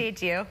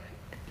appreciate you.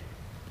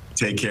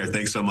 Take care.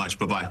 Thanks so much.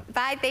 Bye-bye.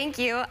 Bye. Thank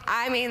you.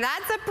 I mean,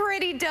 that's a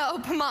pretty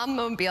dope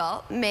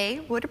mom-mobile. May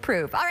would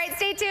approve. All right,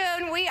 stay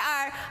tuned. We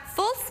are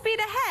full speed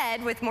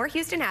ahead with more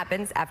Houston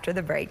Happens after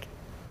the break.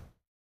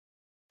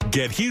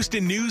 Get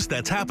Houston news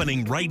that's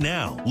happening right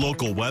now.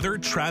 Local weather,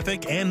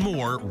 traffic, and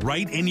more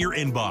right in your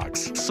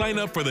inbox. Sign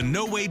up for the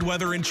No Wait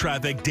Weather and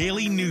Traffic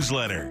Daily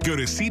Newsletter. Go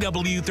to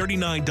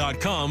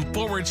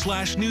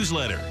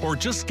CW39.com/newsletter or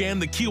just scan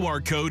the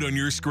QR code on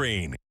your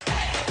screen.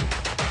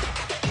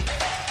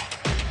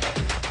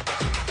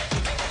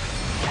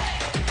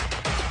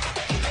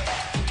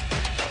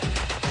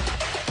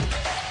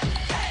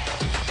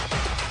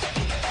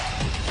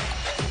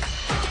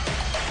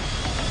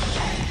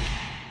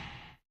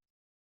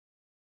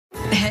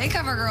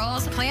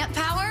 CoverGirls, Plant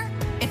Power,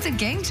 it's a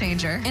game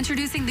changer.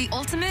 Introducing the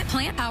ultimate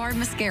plant-powered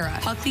mascara,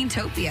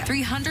 Cleantopia,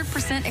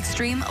 300%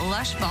 extreme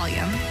lush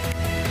volume.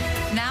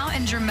 Now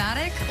in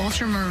dramatic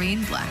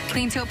ultramarine black.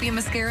 Cleantopia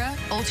mascara,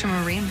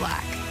 ultramarine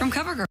black from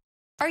CoverGirl.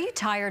 Are you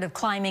tired of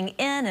climbing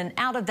in and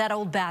out of that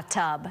old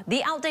bathtub?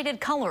 The outdated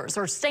colors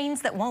or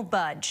stains that won't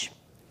budge?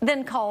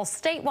 Then call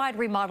Statewide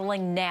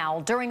Remodeling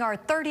now during our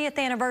 30th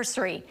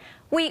anniversary.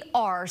 We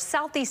are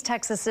Southeast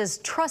Texas's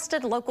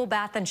trusted local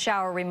bath and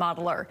shower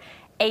remodeler.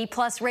 A+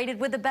 rated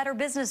with the Better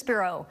Business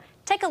Bureau.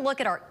 Take a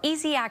look at our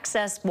easy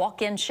access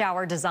walk-in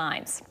shower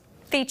designs.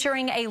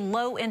 Featuring a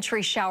low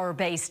entry shower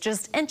base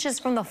just inches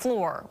from the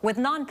floor with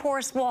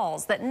non-porous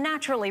walls that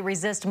naturally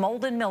resist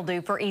mold and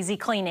mildew for easy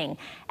cleaning.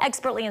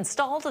 Expertly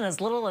installed in as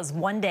little as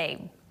 1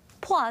 day.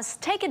 Plus,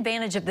 take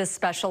advantage of this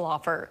special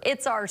offer.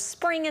 It's our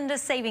Spring into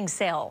Savings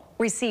sale.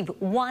 Receive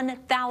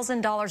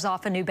 $1,000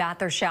 off a new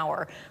bath or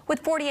shower with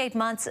 48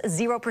 months,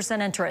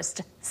 0%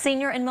 interest,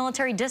 senior and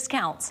military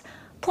discounts,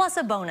 plus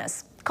a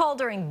bonus. Call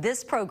during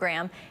this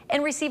program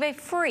and receive a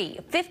free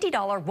 $50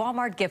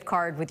 Walmart gift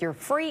card with your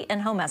free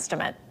in-home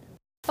estimate.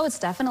 Oh, it's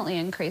definitely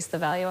increased the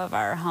value of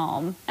our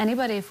home.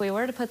 Anybody, if we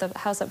were to put the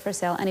house up for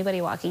sale, anybody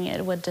walking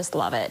in would just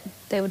love it.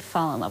 They would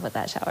fall in love with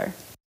that shower.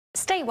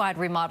 Statewide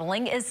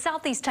Remodeling is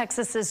Southeast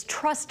Texas's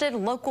trusted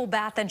local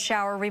bath and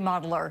shower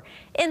remodeler.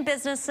 In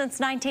business since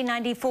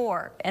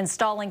 1994,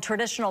 installing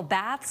traditional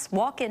baths,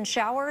 walk-in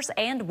showers,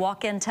 and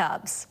walk-in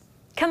tubs.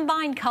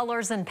 Combine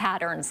colors and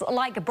patterns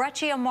like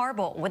Breccia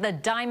marble with a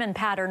diamond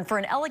pattern for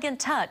an elegant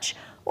touch,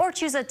 or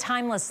choose a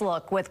timeless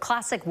look with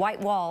classic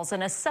white walls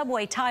and a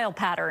subway tile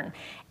pattern.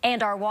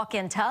 And our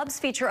walk-in tubs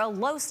feature a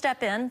low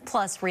step-in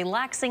plus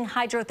relaxing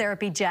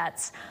hydrotherapy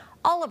jets.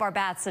 All of our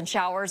baths and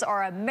showers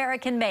are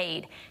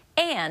American-made,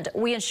 and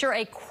we ensure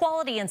a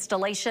quality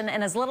installation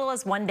in as little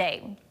as 1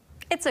 day.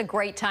 It's a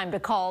great time to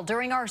call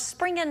during our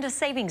Spring into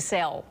Savings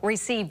sale.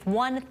 Receive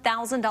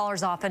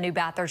 $1,000 off a new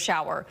bath or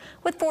shower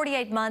with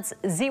 48 months,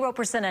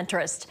 0%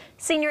 interest,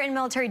 senior and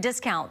military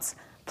discounts.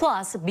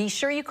 Plus, be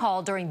sure you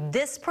call during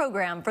this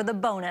program for the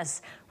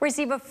bonus.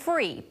 Receive a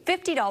free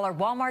 $50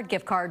 Walmart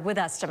gift card with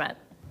estimate.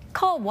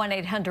 Call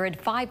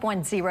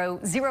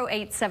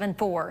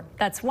 1-800-510-0874.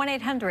 That's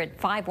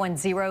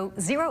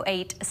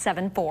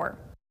 1-800-510-0874.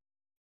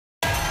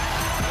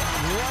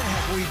 What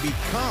have we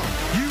become?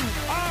 You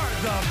are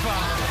the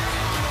fire.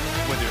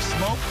 When there's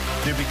smoke,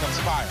 there becomes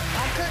fire.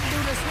 I couldn't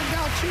do this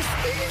without you,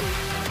 Steve.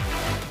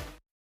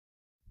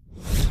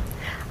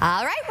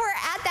 All right, we're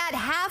at that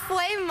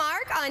halfway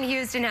mark on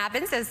Houston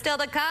Happens, so still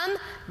to come,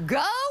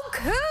 go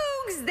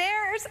Cougs!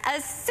 There's a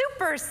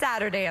super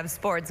Saturday of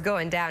sports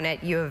going down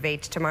at U of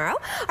H tomorrow.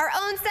 Our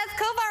own Seth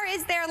Kovar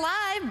is there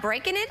live,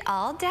 breaking it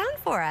all down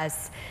for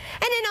us.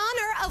 And in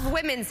honor of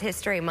Women's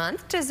History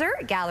Month,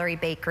 Dessert Gallery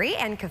Bakery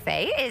and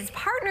Cafe is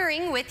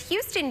partnering with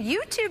Houston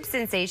YouTube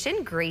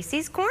sensation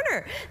Gracie's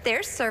Corner.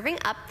 They're serving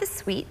up the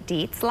sweet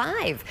deets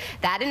live.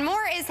 That and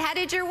more is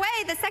headed your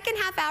way. The second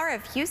half hour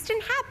of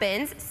Houston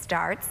Happens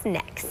starts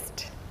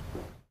next.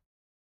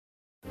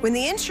 When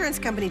the insurance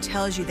company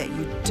tells you that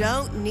you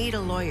don't need a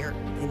lawyer,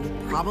 then you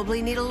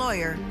probably need a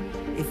lawyer.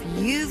 If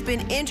you've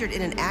been injured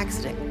in an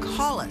accident,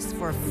 call us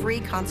for a free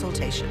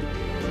consultation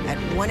at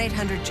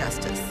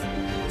 1-800-JUSTICE.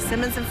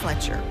 Simmons &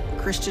 Fletcher,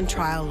 Christian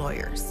Trial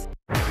Lawyers.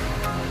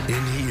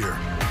 In here,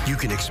 you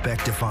can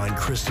expect to find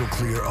crystal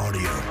clear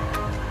audio,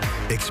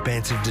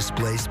 expansive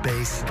display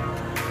space,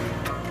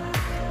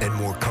 and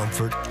more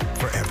comfort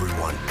for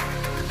everyone.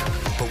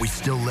 But we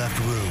still left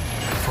room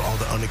for all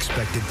the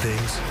unexpected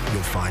things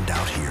you'll find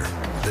out here.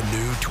 The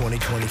new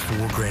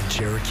 2024 Grand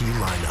Cherokee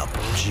lineup.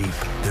 Jeep,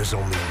 there's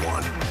only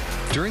one.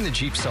 During the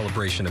Jeep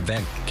Celebration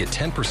event, get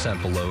 10%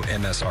 below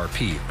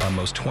MSRP on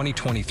most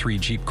 2023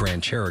 Jeep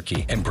Grand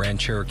Cherokee and Grand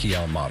Cherokee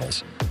L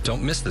models.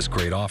 Don't miss this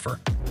great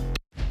offer.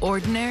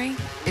 Ordinary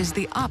is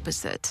the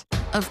opposite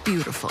of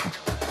beautiful.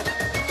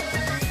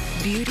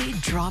 Beauty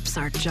drops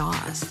our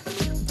jaws,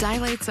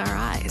 dilates our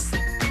eyes,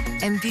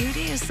 and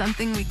beauty is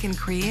something we can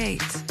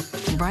create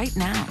right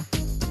now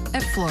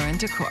at Floor &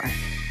 Decor.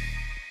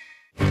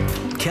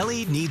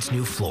 Kelly needs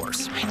new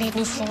floors. I need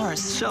new floors.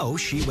 So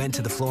she went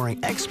to the flooring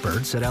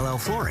experts at LL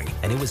Flooring,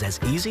 and it was as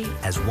easy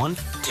as 1,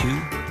 2,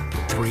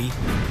 3,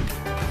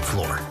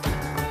 floor.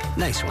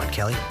 Nice one,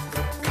 Kelly.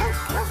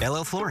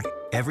 LL Flooring,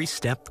 every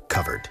step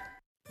covered.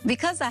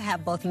 Because I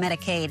have both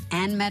Medicaid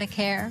and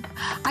Medicare,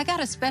 I got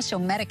a special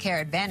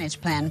Medicare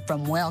Advantage plan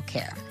from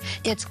WellCare.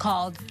 It's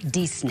called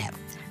DSNP.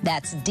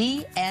 That's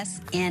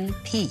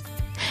DSNP.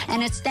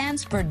 And it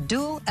stands for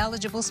Dual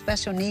Eligible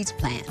Special Needs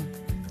Plan.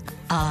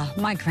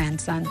 My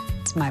grandson,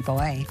 it's my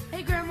boy.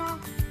 Hey, Grandma.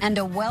 And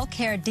a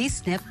WellCare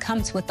DSNP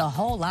comes with a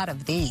whole lot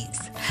of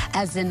these.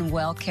 As in,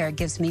 WellCare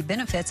gives me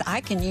benefits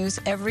I can use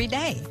every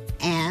day.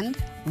 And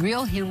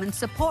real human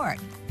support.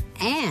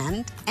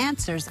 And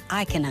answers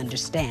I can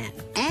understand.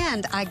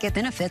 And I get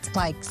benefits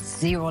like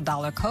 $0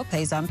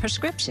 copays on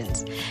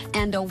prescriptions.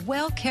 And a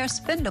WellCare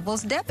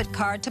Spendables debit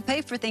card to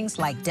pay for things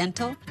like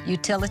dental,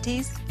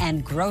 utilities,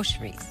 and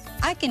groceries.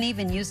 I can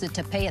even use it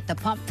to pay at the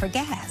pump for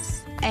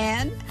gas.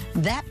 And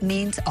that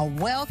means a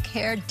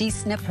WellCare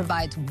D-SNP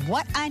provides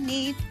what I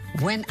need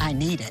when I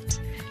need it.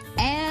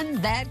 And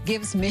that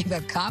gives me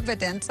the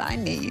confidence I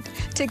need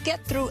to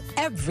get through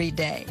every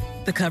day.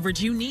 The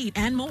coverage you need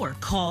and more.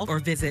 Call or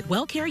visit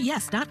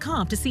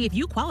wellcareyes.com to see if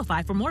you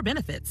qualify for more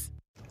benefits.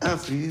 I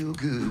feel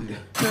good.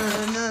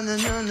 Na, na, na,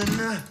 na, na,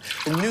 na.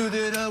 I knew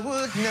that I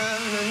would. Na,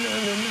 na, na,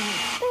 na, na.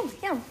 Ooh,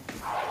 yeah.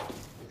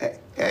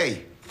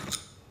 Hey.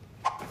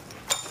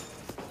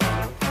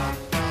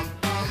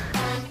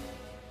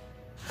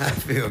 I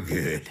feel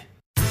good.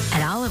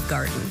 At Olive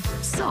Garden,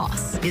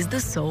 sauce is the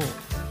soul.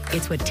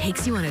 It's what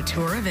takes you on a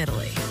tour of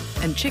Italy.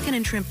 And chicken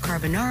and shrimp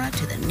carbonara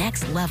to the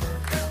next level.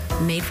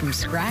 Made from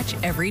scratch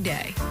every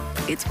day.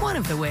 It's one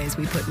of the ways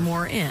we put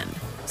more in,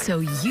 so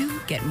you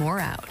get more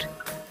out.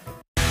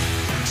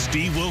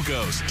 Steve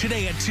Wilkos,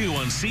 today at 2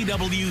 on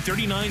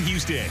CW39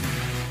 Houston.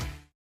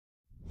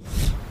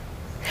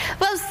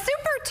 Well,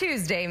 Super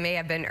Tuesday may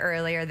have been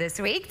earlier this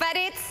week, but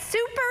it's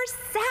Super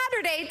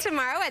Saturday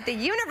tomorrow at the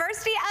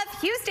University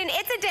of Houston.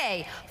 It's a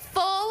day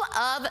full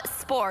of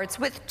sports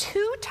with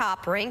 2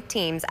 top-ranked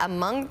teams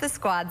among the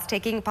squads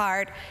taking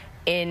part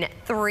in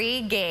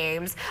 3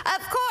 games.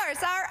 Of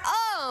course, our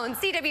own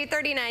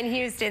CW39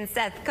 Houston,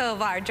 Seth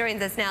Kovar,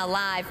 joins us now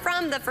live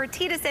from the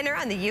Fertitta Center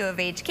on the U of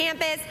H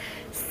campus.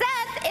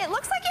 Seth, it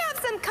looks like you have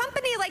some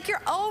company like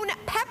your own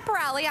pep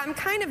rally. I'm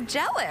kind of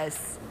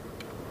jealous.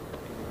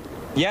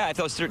 Yeah, if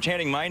they'll start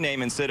chanting my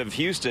name instead of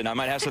Houston, I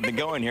might have something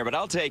going here, but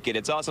I'll take it.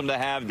 It's awesome to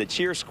have the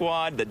cheer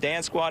squad, the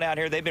dance squad out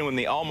here. They've been with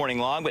me all morning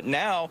long, but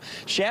now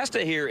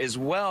Shasta here as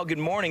well. Good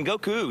morning. Go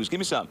Cougs. Give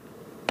me some.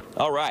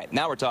 All right,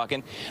 now we're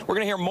talking. We're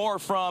going to hear more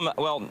from,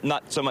 well,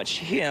 not so much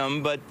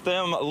him, but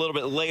them a little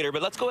bit later.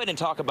 But let's go ahead and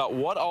talk about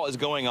what all is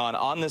going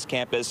on this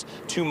campus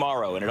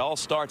tomorrow. And it all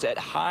starts at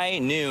high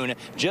noon,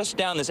 just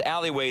down this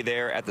alleyway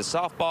there at the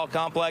softball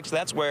complex.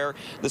 That's where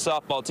the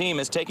softball team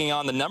is taking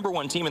on the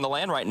 #1 team in the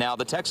land right now,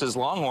 the Texas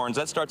Longhorns.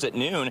 That starts at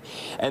noon.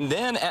 And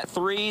then at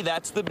 3,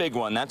 that's the big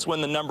one. That's when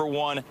the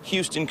 #1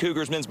 Houston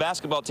Cougars men's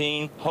basketball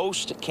team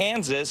host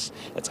Kansas.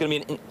 That's going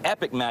to be an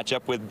epic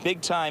matchup with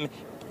big-time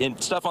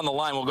stuff on the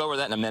line. We'll go over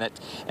that in a minute.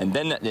 And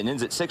then it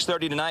ends at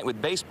 6:30 tonight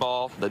with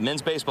baseball, the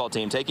men's baseball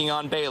team taking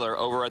on Baylor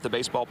over at the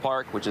baseball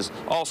park, which is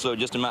also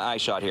just in my eye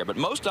shot here. But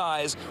most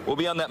eyes will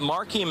be on that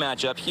marquee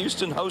matchup,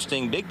 Houston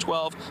hosting Big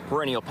 12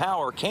 perennial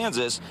power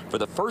Kansas for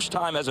the first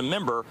time as a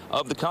member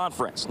of the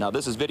conference. Now,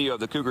 this is video of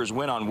the Cougars'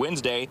 win on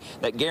Wednesday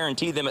that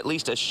guaranteed them at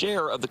least a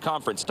share of the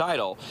conference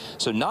title.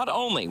 So not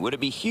only would it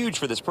be huge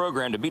for this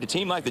program to beat a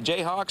team like the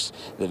Jayhawks,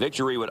 the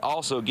victory would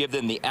also give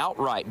them the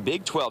outright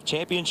Big 12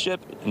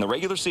 championship in the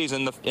regular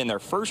season in their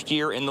first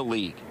year in the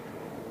league.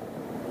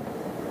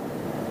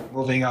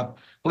 Moving up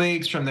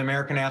leagues from the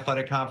American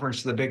Athletic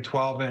Conference to the Big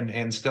 12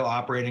 and still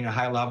operating at a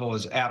high level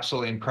is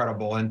absolutely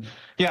incredible. And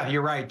yeah,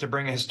 you're right, to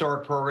bring a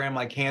historic program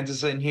like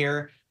Kansas in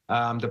here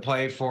to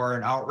play for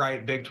an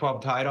outright Big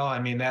 12 title, I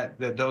mean,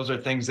 those are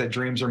things that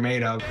dreams are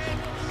made of.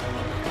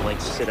 Like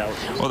sit out.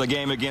 Well, the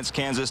game against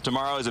Kansas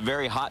tomorrow is a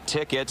very hot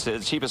ticket. The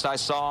cheapest I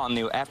saw on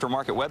the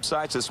aftermarket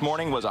websites this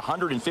morning was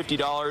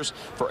 $150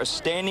 for a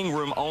standing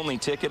room only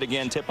ticket.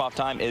 Again, tip-off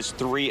time is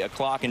 3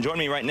 o'clock. And joining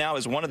me right now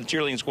is one of the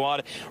cheerleading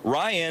squad,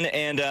 Ryan.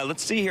 And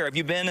let's see here. Have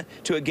you been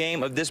to a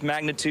game of this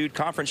magnitude,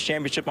 conference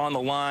championship on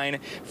the line,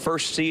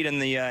 first seed in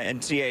the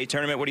NCAA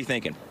tournament? What are you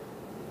thinking?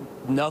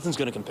 Nothing's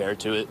going to compare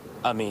to it.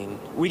 I mean,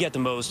 we got the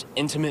most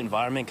intimate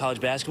environment in college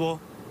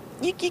basketball.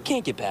 You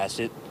can't get past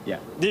it. Yeah.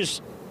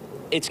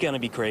 It's going to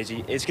be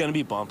crazy. It's going to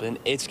be bumping.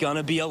 It's going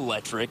to be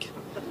electric.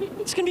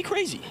 It's going to be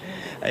crazy.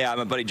 Yeah,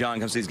 my buddy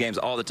John comes to these games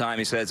all the time.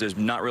 He says there's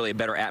not really a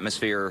better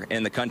atmosphere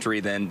in the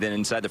country than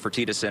inside the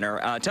Fertitta Center.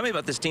 Tell me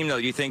about this team,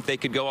 though. Do you think they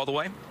could go all the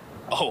way?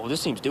 Oh,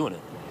 this team's doing it.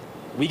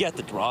 We got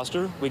the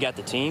roster. We got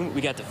the team. We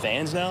got the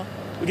fans now.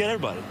 We got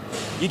everybody.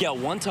 You got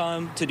one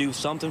time to do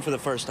something for the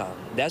first time.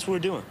 That's what we're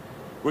doing.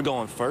 We're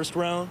going first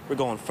round. We're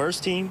going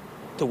first team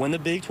to win the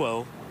Big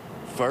 12.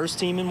 First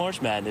team in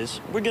March Madness.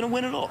 We're going to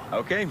win it all.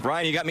 Okay,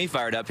 Brian, you got me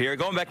fired up here.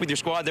 Going back with your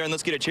squad there, and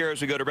let's get a cheer as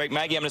we go to break.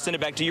 Maggie, I'm going to send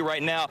it back to you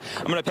right now.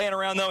 I'm going to pan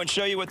around, though, and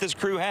show you what this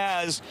crew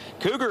has.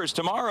 Cougars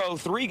tomorrow,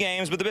 3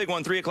 games, but the big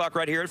one, 3 o'clock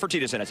right here at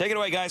Fertitta Center. Take it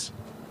away, guys.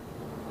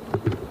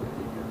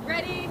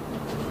 Ready?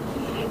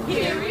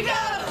 Here we go!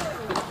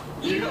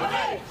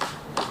 UH!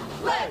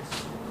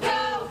 Let's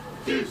go,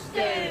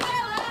 Houston!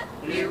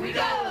 Here we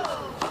go!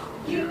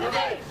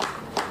 UH!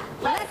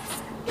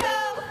 Let's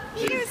go,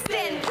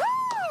 Houston!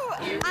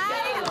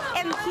 I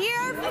am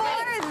here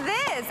for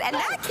this. And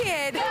that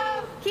kid,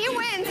 he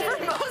wins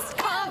for most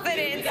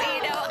confidence,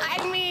 you know.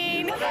 I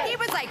mean, he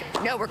was like,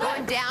 no, we're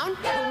going down.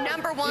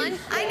 We're #1.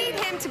 I need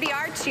him to be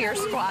our cheer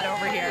squad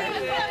over here.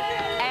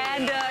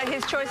 And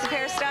his choice of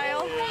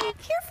hairstyle?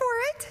 Here for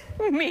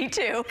it. Me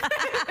too.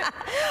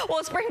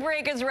 Well, spring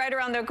break is right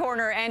around the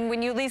corner, and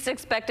when you least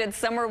expect it,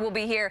 summer will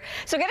be here.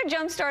 So get a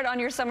jump start on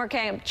your summer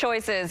camp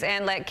choices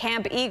and let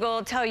Camp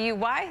Eagle tell you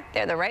why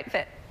they're the right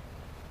fit.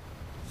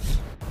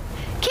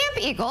 Camp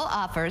Eagle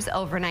offers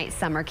overnight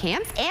summer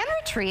camps and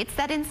retreats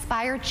that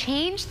inspire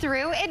change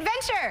through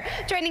adventure.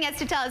 Joining us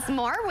to tell us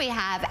more, we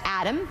have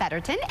Adam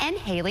Betterton and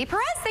Haley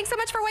Perez. Thanks so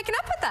much for waking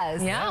up with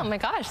us. Yeah, oh my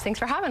gosh, thanks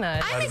for having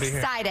us. I'm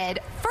excited.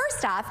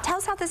 First off, tell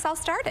us how this all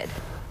started.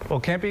 Well,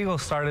 Camp Eagle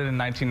started in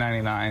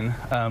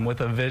 1999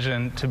 with a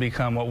vision to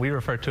become what we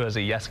refer to as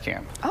a yes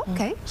camp. Oh,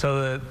 okay.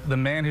 So the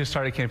man who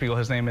started Camp Eagle,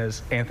 his name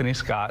is Anthony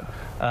Scott.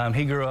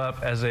 He grew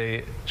up as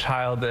a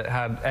child that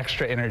had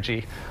extra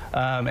energy,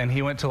 and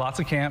he went to lots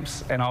of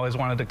camps and always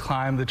wanted to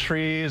climb the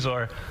trees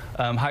or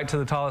hike to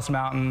the tallest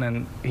mountain,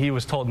 and he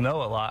was told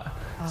no a lot.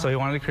 Oh. So he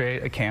wanted to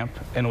create a camp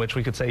in which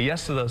we could say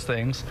yes to those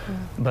things,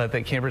 but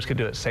that campers could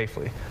do it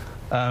safely.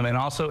 And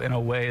also in a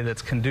way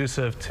that's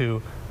conducive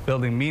to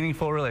building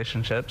meaningful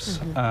relationships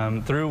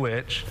through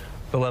which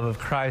the love of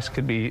Christ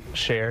could be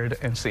shared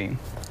and seen.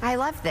 I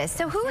love this.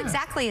 So who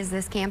exactly is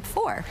this camp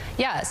for?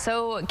 Yeah,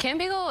 so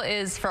Camp Eagle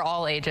is for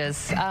all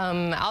ages.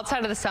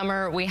 Outside of the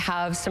summer, we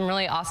have some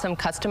really awesome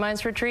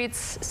customized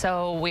retreats.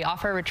 So we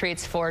offer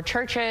retreats for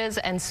churches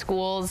and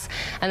schools,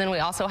 and then we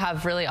also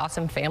have really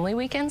awesome family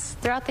weekends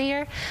throughout the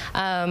year.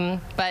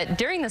 But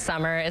during the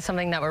summer is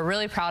something that we're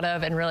really proud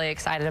of and really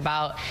excited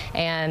about,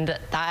 and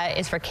that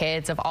is for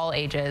kids of all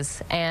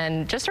ages.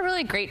 And just a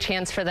really great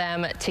chance for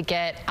them to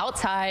get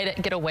outside,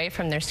 get away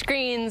from their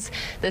screens,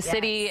 the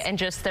city, and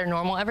just their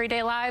normal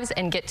everyday lives,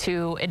 and get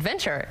to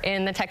adventure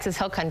in the Texas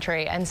Hill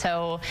Country. And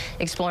so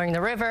exploring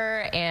the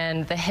river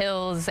and the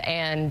hills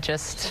and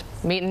just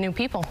meeting new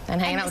people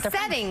and hanging out with their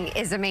friends. The setting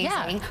is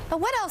amazing.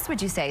 But what else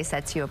would you say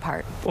sets you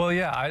apart? Well,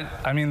 yeah,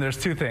 I mean, there's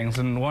two things,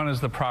 and one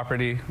is the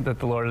property that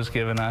the Lord has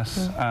given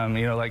us.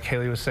 You know, like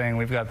Haley was saying,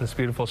 we've got this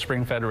beautiful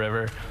spring-fed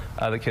river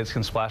that kids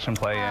can splash and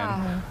play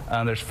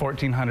in. There's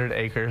 1,400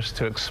 acres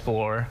to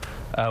explore.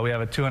 We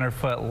have a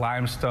 200-foot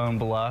limestone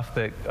bluff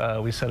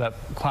that we set up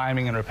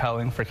climbing and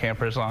rappelling for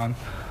campers on.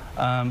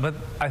 But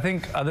I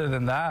think other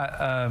than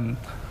that,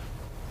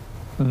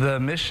 the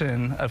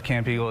mission of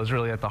Camp Eagle is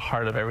really at the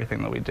heart of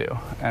everything that we do,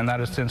 and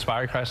that is to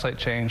inspire Christ-like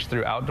change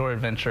through outdoor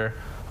adventure,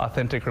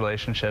 authentic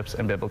relationships,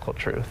 and biblical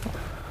truth.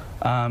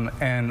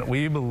 And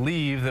we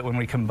believe that when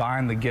we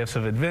combine the gifts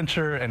of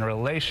adventure and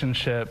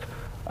relationship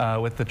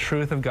with the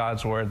truth of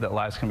God's word, that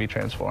lives can be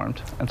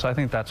transformed. And so I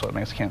think that's what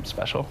makes camp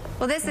special.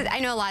 Well, I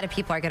know a lot of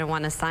people are going to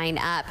want to sign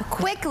up.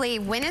 Quickly,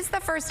 when is the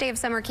first day of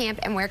summer camp,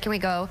 and where can we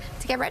go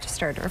to get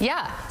registered?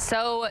 Yeah,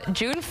 so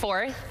June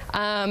 4th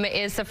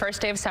is the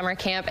first day of summer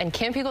camp, and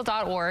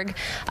campeagle.org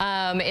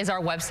is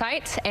our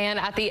website. And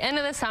at the end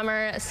of the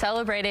summer,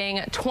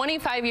 celebrating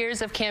 25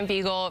 years of Camp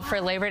Eagle for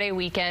Labor Day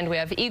weekend, we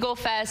have Eagle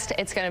Fest.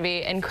 It's going to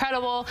be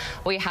incredible.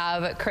 We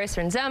have Chris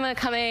Renzema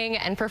coming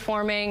and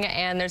performing,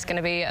 and there's going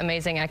to be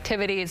amazing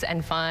activities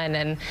and fun,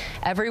 and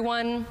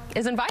everyone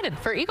is invited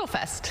for Eagle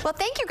Fest. Well,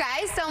 thank you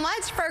guys so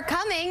much for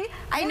coming.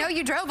 I know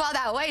you drove all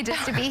that way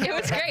just to be here.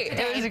 It was great.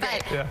 Today, it was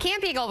great. Yeah.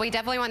 Camp Eagle, we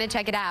definitely want to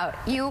check it out.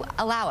 You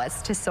allow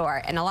us to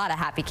soar, and a lot of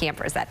happy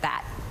campers at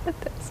that.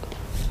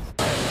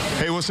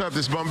 Hey, what's up?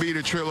 This is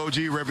Bumbita Trill OG,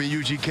 repping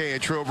UGK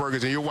and Trill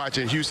Burgers, and you're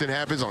watching Houston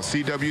Happens on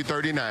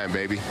CW39,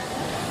 baby.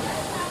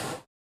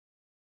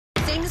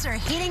 Things are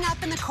heating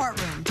up in the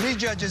courtroom. 3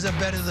 judges are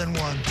better than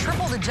 1.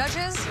 Triple the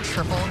judges,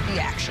 triple the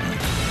action.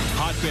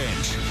 Hot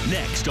Bench,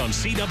 next on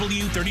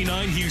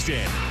CW39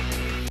 Houston.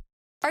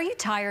 Are you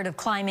tired of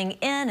climbing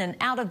in and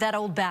out of that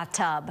old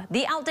bathtub?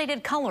 The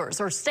outdated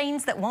colors or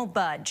stains that won't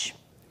budge?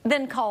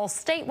 Then call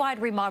Statewide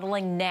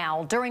Remodeling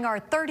now during our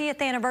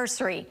 30th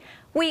anniversary.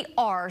 We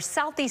are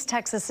Southeast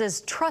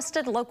Texas's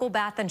trusted local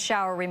bath and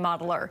shower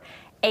remodeler.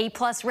 A+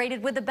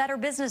 rated with the Better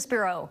Business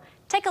Bureau.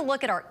 Take a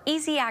look at our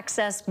easy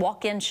access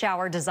walk-in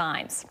shower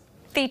designs.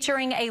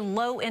 Featuring a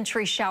low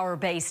entry shower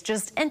base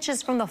just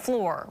inches from the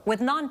floor with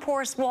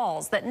non-porous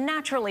walls that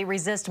naturally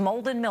resist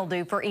mold and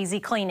mildew for easy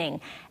cleaning.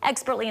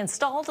 Expertly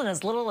installed in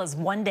as little as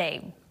 1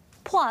 day.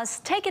 Plus,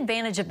 take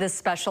advantage of this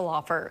special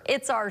offer.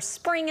 It's our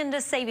Spring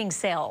into Savings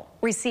sale.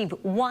 Receive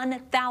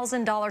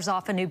 $1,000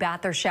 off a new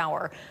bath or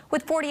shower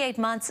with 48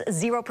 months,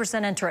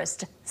 0%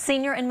 interest,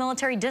 senior and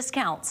military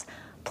discounts,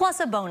 plus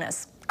a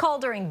bonus. Call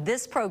during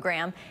this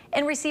program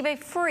and receive a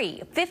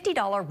free $50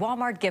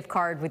 Walmart gift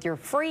card with your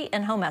free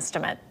in-home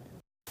estimate.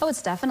 Oh,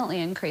 it's definitely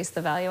increased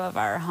the value of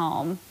our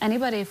home.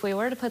 Anybody, if we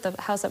were to put the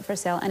house up for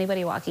sale,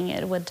 anybody walking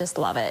it would just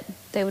love it.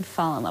 They would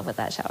fall in love with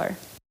that shower.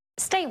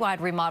 Statewide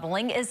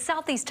Remodeling is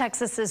Southeast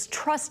Texas's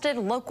trusted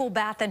local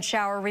bath and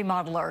shower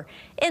remodeler.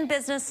 In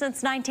business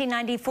since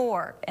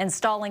 1994,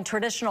 installing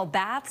traditional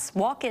baths,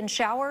 walk-in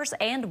showers,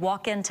 and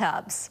walk-in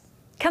tubs.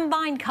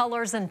 Combine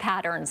colors and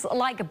patterns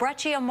like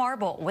breccia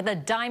marble with a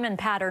diamond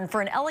pattern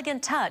for an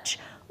elegant touch,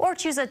 or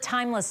choose a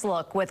timeless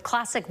look with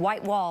classic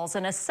white walls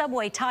and a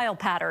subway tile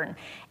pattern.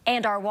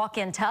 And our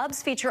walk-in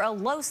tubs feature a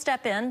low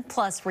step-in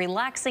plus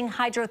relaxing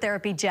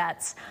hydrotherapy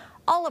jets.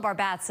 All of our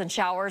baths and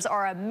showers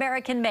are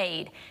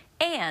American-made,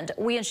 and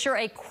we ensure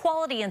a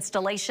quality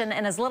installation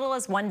in as little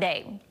as 1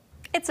 day.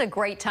 It's a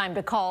great time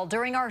to call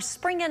during our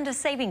Spring into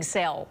Savings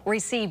sale.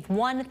 Receive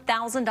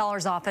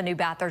 $1,000 off a new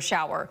bath or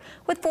shower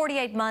with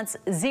 48 months,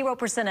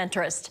 0%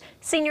 interest,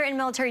 senior and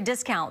military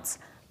discounts,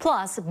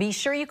 Plus, be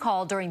sure you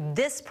call during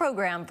this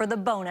program for the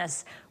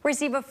bonus.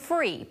 Receive a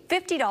free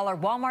 $50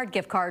 Walmart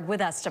gift card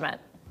with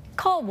estimate.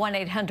 Call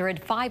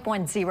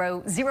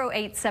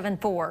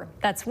 1-800-510-0874.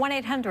 That's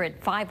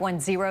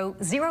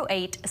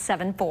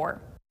 1-800-510-0874.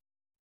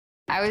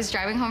 I was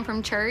driving home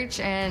from church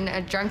and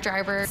a drunk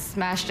driver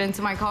smashed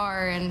into my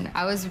car, and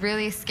I was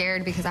really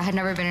scared because I had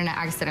never been in an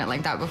accident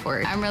like that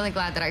before. I'm really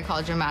glad that I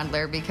called Jim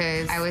Adler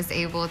because I was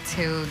able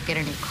to get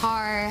a new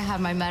car,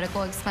 have my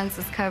medical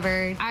expenses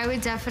covered. I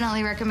would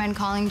definitely recommend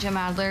calling Jim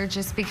Adler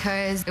just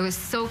because it was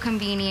so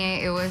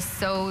convenient, it was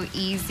so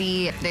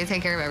easy. They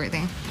take care of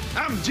everything.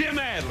 I'm Jim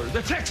Adler,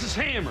 the Texas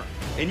Hammer,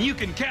 and you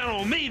can count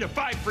on me to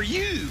fight for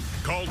you.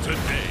 Call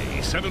today,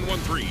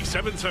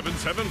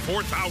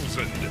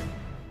 713-777-4000.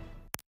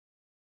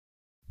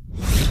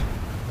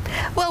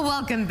 Well,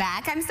 welcome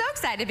back. I'm so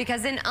excited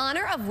because in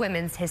honor of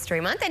Women's History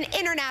Month and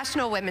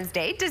International Women's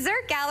Day,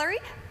 Dessert Gallery,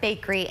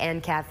 Bakery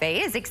and Cafe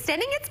is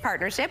extending its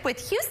partnership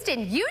with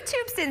Houston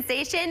YouTube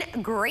sensation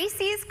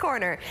Gracie's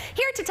Corner.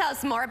 Here to tell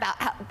us more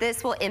about how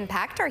this will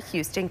impact our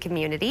Houston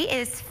community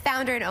is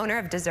founder and owner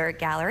of Dessert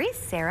Gallery,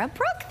 Sarah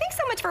Brooke. Thanks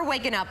so much for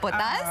waking up with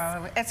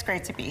us. It's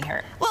great to be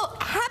here. Well,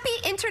 happy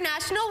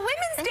International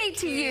Women's Day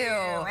to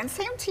you. And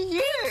same to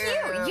you.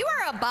 Thank you. You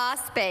are a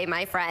boss bae,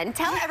 my friend.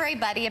 Tell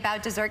everybody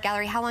about Dessert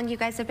Gallery, how long you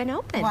guys have been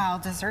open. Well,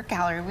 Dessert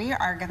Gallery, we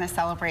are going to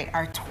celebrate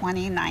our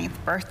 29th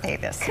birthday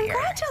this year.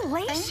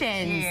 Congratulations.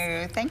 Thank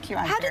you. Thank you.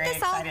 How did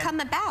this all come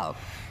about?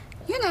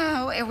 You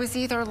know, it was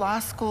either law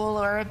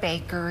school or a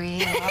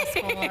bakery,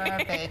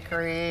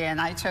 and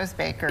I chose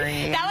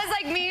bakery. That was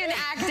like me in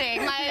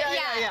acting.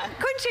 Yeah.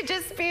 Couldn't you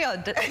just feel,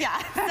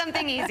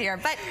 something easier?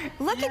 But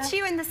look at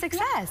you and the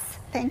success.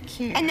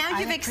 Thank you. And now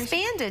you've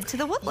expanded to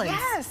the Woodlands.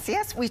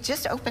 Yes. We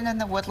just opened in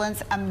the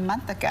Woodlands a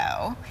month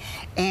ago,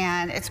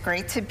 and it's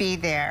great to be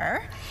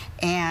there.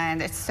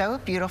 And it's so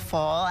beautiful.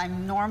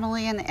 I'm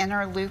normally an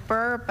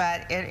interlooper,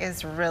 but it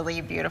is really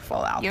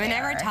beautiful out there. You and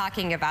I were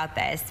talking about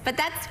this, but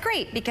that's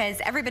great because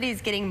everybody's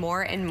getting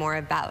more and more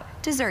about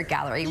Dessert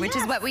Gallery, which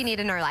is what we need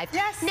in our life.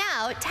 Yes.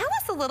 Now, tell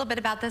us a little bit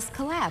about this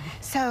collab.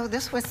 So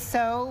this was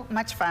so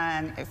much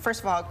fun.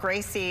 First of all,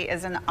 Gracie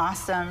is an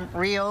awesome,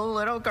 real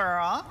little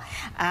girl.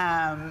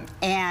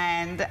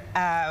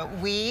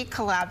 We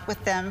collabed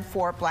with them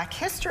for Black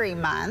History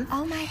Month.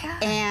 Oh my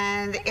God.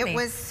 And it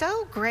was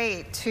so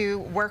great to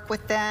work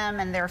with them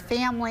and their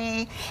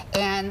family,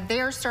 and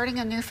they're starting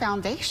a new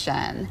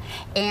foundation.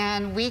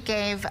 And we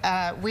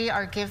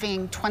are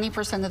giving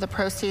 20% of the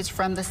proceeds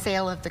from the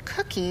sale of the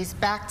cookies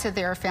back to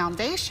their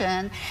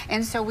foundation,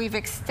 and so we've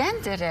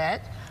extended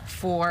it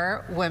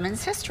for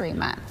Women's History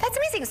Month. That's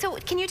amazing. So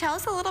can you tell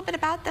us a little bit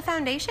about the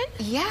foundation?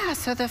 Yeah,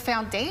 so the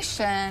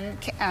foundation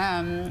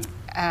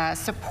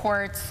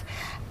supports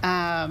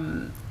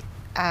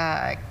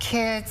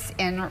kids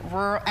in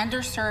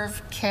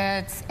underserved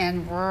kids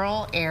in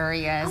rural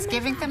areas,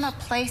 giving them a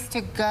place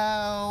to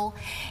go,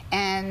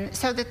 and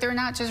so that they're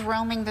not just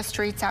roaming the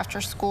streets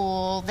after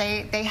school.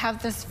 They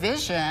have this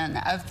vision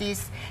of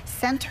these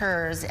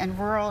centers in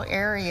rural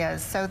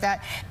areas, so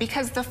that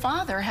because the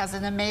father has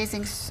an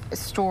amazing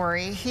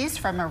story, he's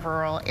from a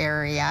rural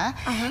area,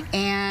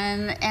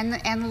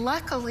 and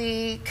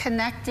luckily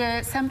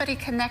somebody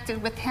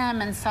connected with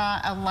him and saw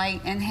a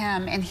light in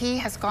him, and he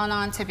has gone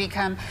on to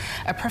become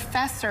a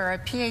professor, a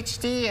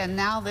PhD, and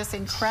now this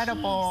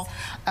incredible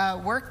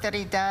work that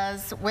he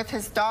does with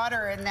his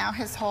daughter and now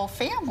his whole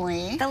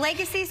family. The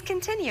legacy's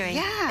continuing.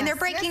 Yes. And they're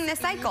breaking the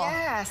cycle.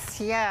 Yes.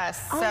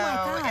 Oh so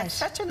my gosh. It's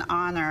such an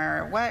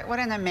honor. What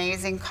an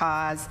amazing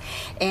cause,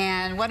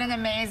 and what an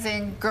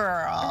amazing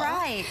girl.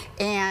 Right.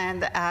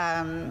 And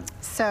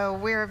so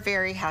we're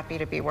very happy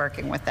to be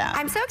working with them.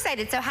 I'm so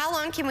excited. So how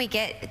long can we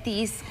get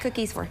these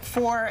cookies for?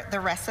 For the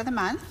rest of the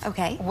month.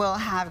 Okay. We'll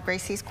have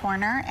Gracie's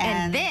Corner.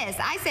 And this,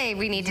 I say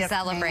we need to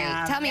celebrate.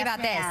 Tell me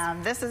about this.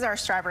 This is our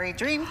strawberry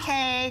dream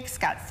cake. It's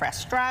got fresh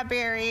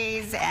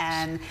strawberries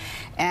and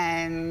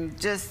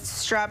just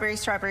strawberry,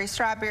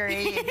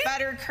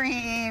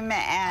 buttercream,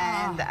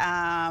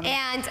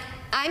 and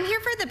I'm here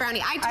for the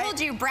brownie. I told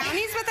you,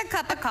 brownies with a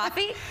cup of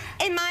coffee,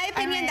 in my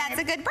opinion, that's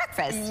a good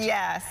breakfast.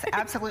 Yes,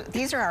 absolutely.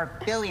 These are our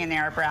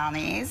billionaire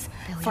brownies.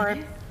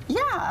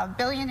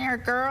 Billionaire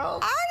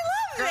girls. I love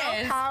Girl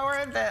this.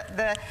 Power.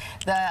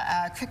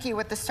 The cookie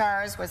with the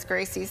stars was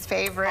Gracie's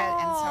favorite,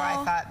 and so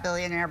I thought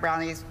billionaire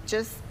brownies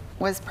just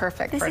was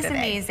perfect for today. This is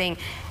amazing.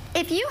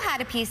 If you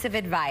had a piece of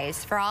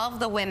advice for all of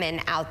the women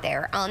out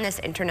there on this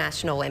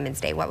International Women's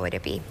Day, what would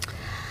it be?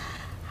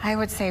 I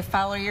would say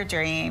follow your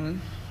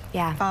dream.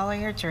 Yeah. Follow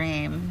your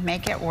dream.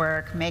 Make it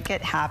work. Make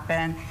it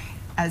happen.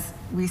 As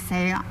we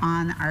say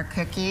on our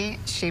cookie,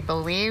 she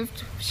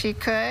believed she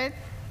could,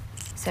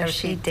 so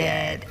she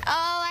did. Oh,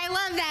 I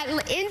love that.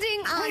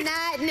 Ending on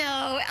that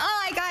note.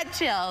 Oh, I got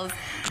chills.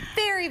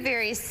 Very,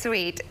 very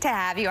sweet to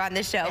have you on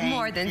the show.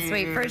 More than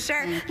sweet, for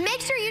sure. Make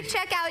sure you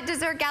check out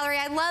Dessert Gallery.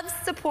 I love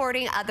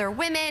supporting other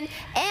women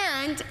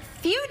and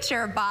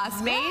future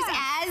boss babes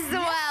as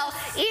well.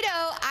 You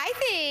know, I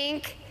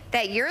think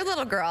that your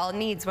little girl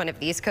needs one of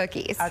these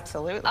cookies.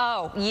 Absolutely.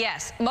 Oh,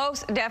 yes,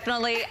 most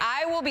definitely.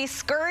 I will be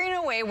scurrying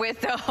away with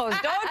those.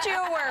 Don't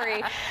you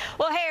worry.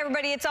 Well, hey,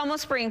 everybody, it's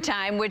almost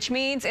springtime, which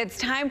means it's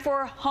time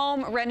for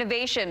home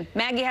renovation.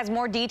 Maggie has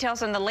more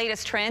details on the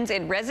latest trends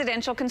in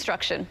residential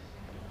construction.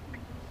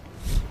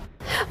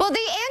 Well, the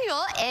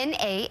annual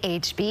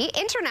NAHB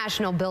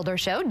International Builder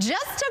Show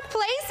just took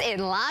place in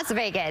Las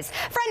Vegas.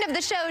 Friend of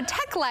the show,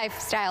 tech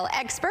lifestyle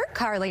expert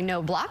Carly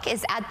Knobloch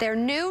is at their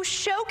new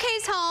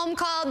showcase home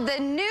called the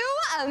New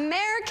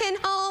American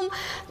Home.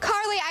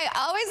 Carly, I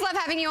always love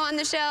having you on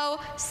the show.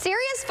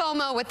 Serious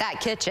FOMO with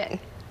that kitchen.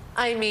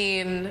 I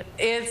mean,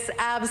 it's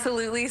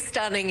absolutely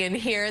stunning in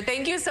here.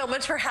 Thank you so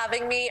much for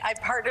having me. I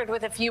partnered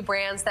with a few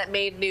brands that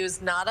made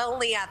news not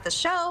only at the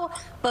show,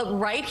 but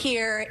right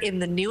here in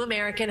the New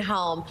American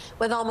Home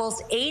with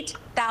almost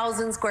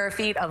 8,000 square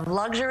feet of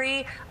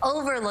luxury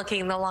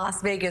overlooking the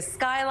Las Vegas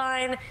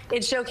skyline.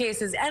 It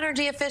showcases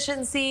energy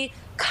efficiency,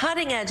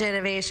 cutting-edge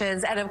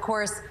innovations, and of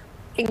course,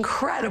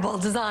 incredible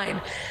design.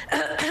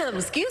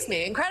 Excuse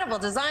me, incredible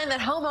design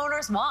that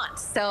homeowners want.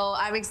 So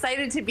I'm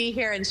excited to be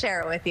here and share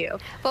it with you.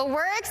 Well,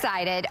 we're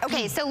excited.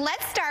 Okay, so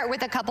let's start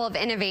with a couple of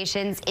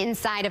innovations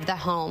inside of the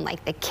home,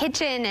 like the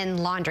kitchen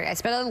and laundry. I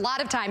spent a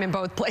lot of time in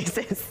both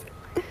places.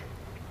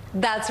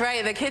 That's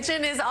right. The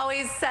kitchen is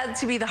always said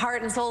to be the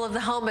heart and soul of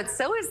the home, but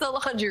so is the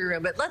laundry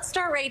room. But let's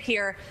start right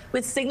here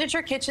with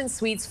Signature Kitchen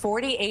Suite's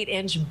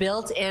 48-inch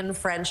built-in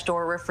French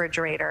door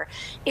refrigerator.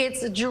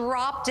 It's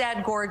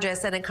drop-dead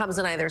gorgeous, and it comes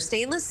in either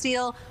stainless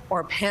steel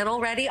or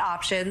panel-ready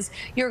options.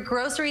 Your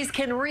groceries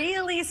can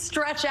really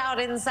stretch out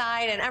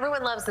inside, and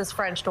everyone loves this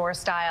French door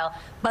style.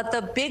 But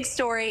the big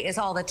story is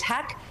all the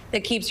tech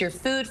that keeps your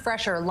food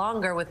fresher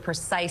longer with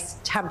precise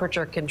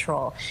temperature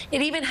control.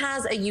 It even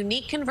has a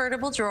unique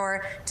convertible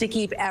drawer to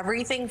keep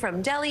everything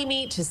from deli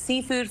meat to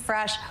seafood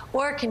fresh,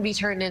 or it can be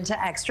turned into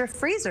extra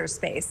freezer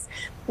space.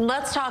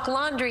 Let's talk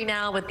laundry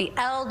now with the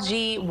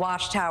LG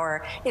Wash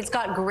Tower. It's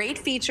got great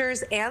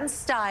features and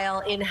style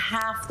in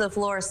half the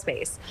floor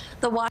space.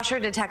 The washer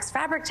detects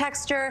fabric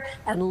texture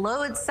and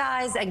load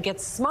size and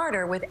gets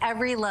smarter with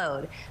every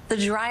load. The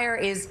dryer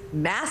is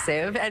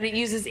massive, and it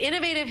uses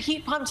innovative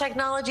heat pump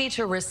technology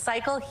to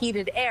recycle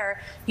heated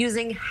air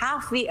using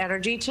half the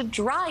energy to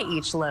dry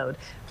each load.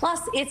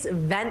 Plus, it's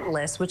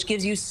ventless, which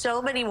gives you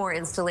so many more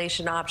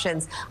installation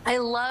options. I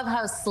love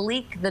how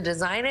sleek the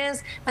design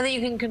is, and that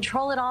you can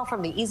control it all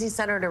from the easy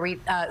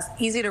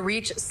to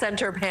reach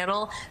center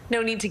panel.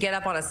 No need to get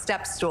up on a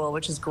step stool,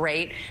 which is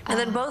great. And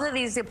then both of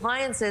these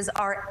appliances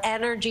are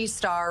Energy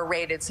Star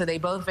rated, so they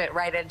both fit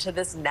right into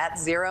this net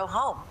zero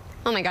home.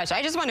 Oh my gosh,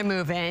 I just want to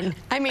move in.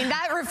 I mean,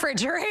 that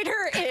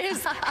refrigerator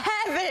is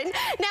heaven.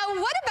 Now,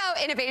 what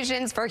about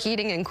innovations for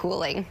heating and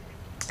cooling?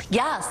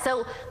 Yeah,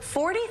 so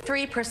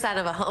 43%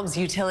 of a home's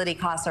utility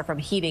costs are from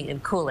heating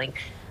and cooling.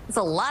 It's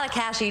a lot of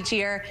cash each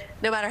year,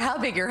 no matter how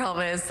big your home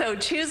is. So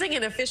choosing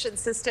an efficient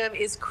system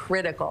is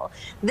critical.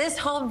 This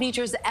home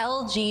features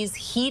LG's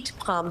heat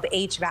pump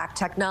HVAC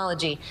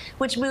technology,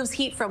 which moves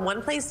heat from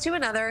one place to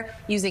another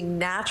using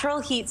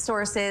natural heat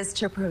sources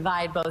to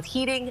provide both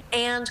heating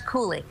and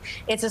cooling.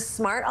 It's a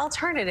smart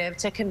alternative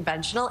to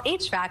conventional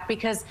HVAC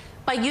because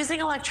by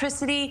using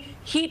electricity,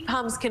 heat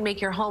pumps can make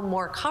your home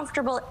more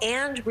comfortable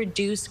and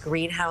reduce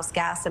greenhouse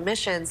gas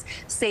emissions,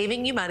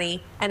 saving you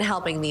money and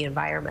helping the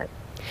environment.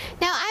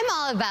 Now, I'm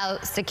all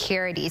about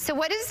security. So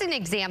what is an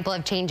example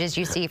of changes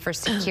you see for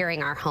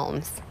securing our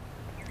homes?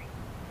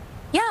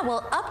 Yeah,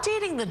 well,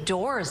 updating the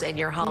doors in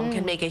your home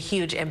can make a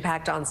huge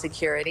impact on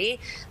security.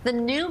 The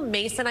new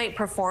Masonite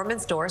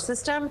Performance Door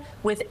System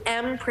with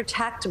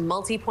M-Protect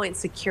multi-point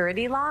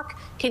security lock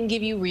can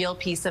give you real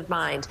peace of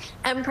mind.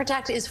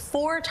 M-Protect is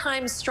 4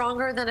 times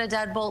stronger than a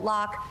deadbolt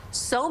lock,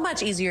 so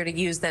much easier to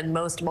use than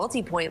most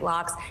multi-point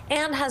locks,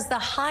 and has the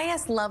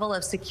highest level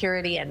of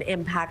security and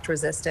impact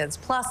resistance.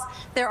 Plus,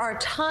 there are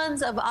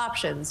tons of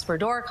options for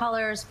door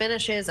colors,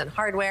 finishes, and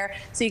hardware,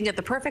 so you can get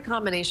the perfect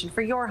combination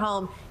for your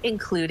home,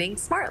 including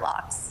smart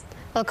locks.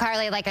 Well,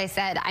 Carly, like I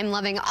said, I'm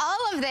loving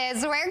all of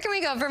this. Where can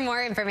we go for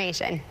more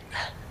information?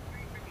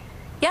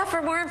 Yeah,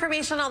 for more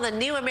information on the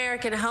New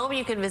American Home,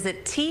 you can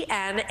visit tnah.com.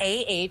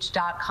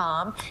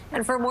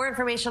 And for more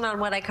information on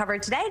what I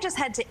covered today, just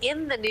head to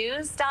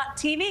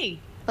inthenews.tv.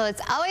 Well,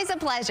 it's always a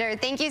pleasure.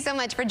 Thank you so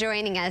much for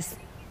joining us.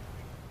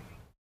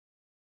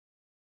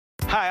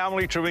 Hi, I'm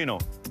Lee Trevino.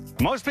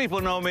 Most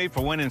people know me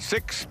for winning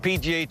 6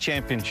 PGA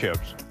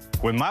championships.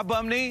 With my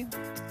bum knee,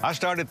 I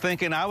started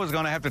thinking I was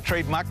going to have to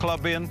trade my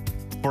club in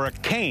for a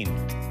cane.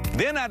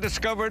 Then I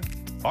discovered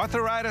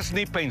Arthritis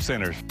Knee Pain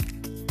Centers.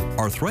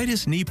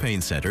 Arthritis Knee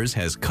Pain Centers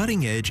has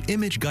cutting-edge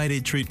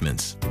image-guided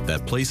treatments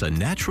that place a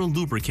natural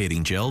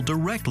lubricating gel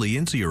directly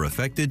into your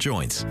affected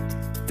joints.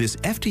 This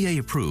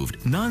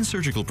FDA-approved,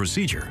 non-surgical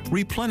procedure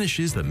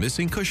replenishes the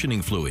missing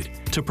cushioning fluid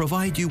to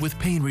provide you with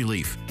pain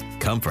relief,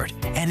 comfort,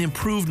 and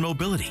improved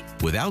mobility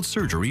without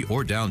surgery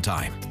or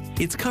downtime.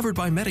 It's covered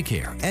by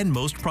Medicare and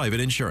most private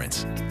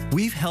insurance.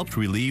 We've helped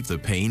relieve the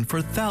pain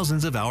for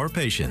thousands of our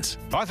patients.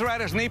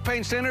 Arthritis Knee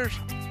Pain Centers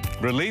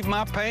relieved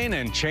my pain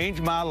and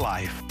changed my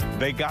life.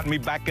 They got me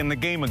back in the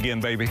game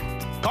again, baby.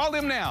 Call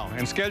them now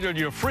and schedule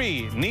your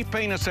free knee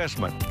pain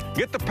assessment.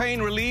 Get the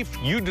pain relief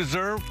you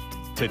deserve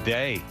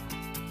today.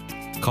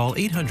 Call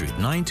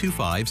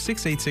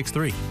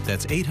 800-925-6863.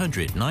 That's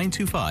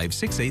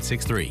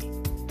 800-925-6863.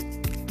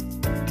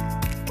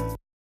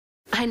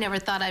 I never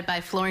thought I'd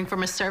buy flooring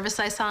from a service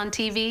I saw on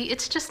TV.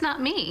 It's just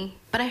not me.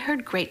 But I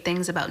heard great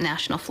things about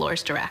National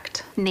Floors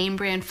Direct. Name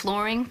brand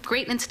flooring,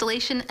 great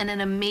installation, and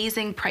an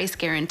amazing price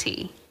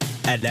guarantee.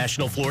 At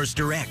National Floors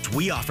Direct,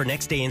 we offer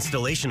next-day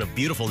installation of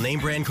beautiful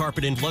name-brand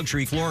carpet and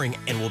luxury flooring,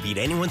 and will beat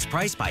anyone's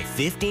price by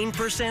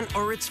 15%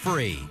 or it's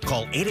free.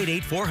 Call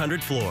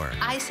 888-400-FLOOR.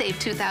 I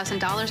saved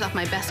 $2,000 off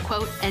my best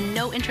quote and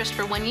no interest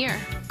for 1 year.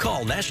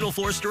 Call National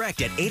Floors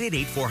Direct at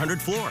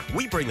 888-400-FLOOR.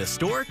 We bring the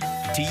store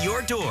to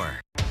your door.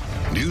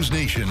 News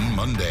Nation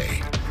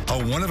Monday,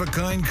 a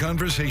one-of-a-kind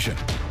conversation.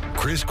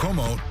 Chris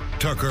Cuomo,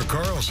 Tucker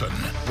Carlson.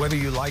 Whether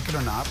you like it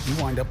or not, you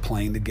wind up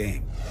playing the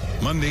game.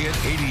 Monday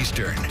at 8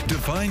 Eastern. To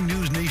find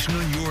News Nation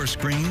on your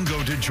screen,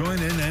 go to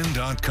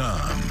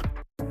joinnn.com.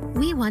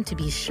 We want to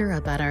be sure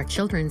about our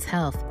children's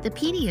health. The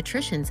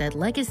pediatricians at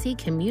Legacy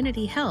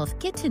Community Health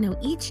get to know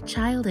each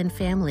child and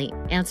family,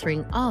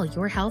 answering all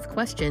your health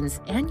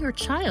questions and your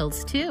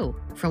child's too.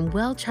 From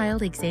well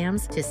child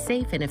exams to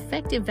safe and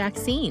effective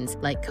vaccines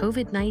like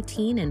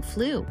COVID-19 and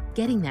flu,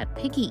 getting that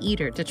picky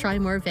eater to try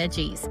more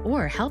veggies,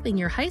 or helping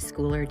your high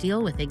schooler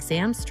deal with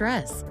exam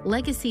stress.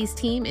 Legacy's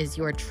team is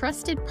your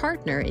trusted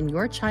partner in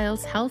your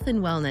child's health and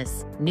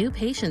wellness. New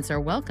patients are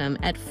welcome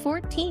at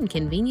 14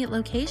 convenient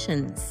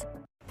locations.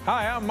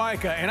 Hi, I'm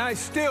Micah, and I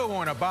still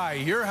want to buy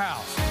your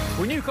house.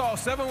 When you call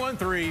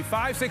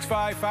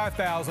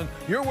 713-565-5000,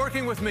 you're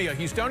working with me, a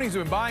Houstonian who's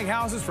been buying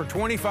houses for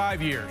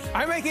 25 years.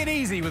 I make it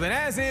easy with an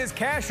as-is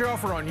cash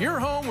offer on your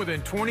home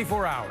within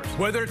 24 hours,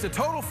 whether it's a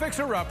total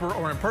fixer-upper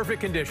or in perfect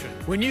condition.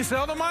 When you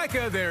sell to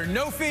Micah, there are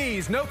no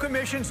fees, no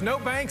commissions, no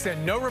banks,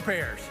 and no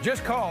repairs.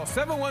 Just call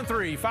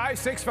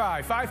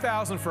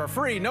 713-565-5000 for a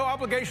free,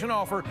 no-obligation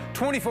offer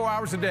 24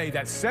 hours a day.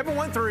 That's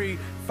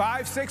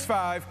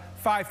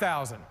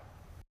 713-565-5000.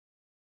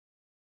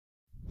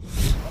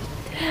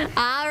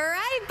 All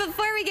right,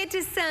 before we get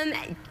to some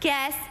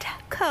guest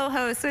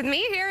co-hosts with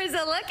me, here is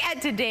a look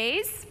at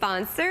today's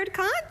sponsored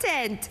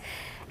content.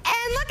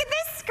 And look at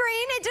this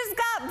screen, it just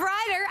got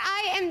brighter.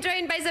 I am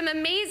joined by some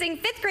amazing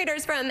fifth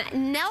graders from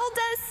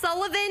Nelda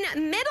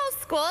Sullivan Middle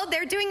School.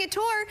 They're doing a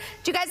tour.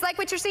 Do you guys like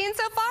what you're seeing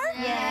so far?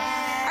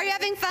 Yeah. Are you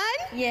having fun?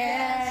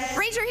 Yeah.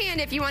 Raise your hand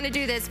if you want to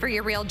do this for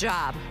your real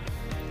job.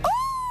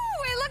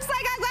 Ooh, it looks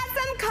like I've got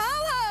some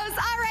co-hosts.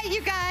 All right,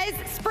 you guys,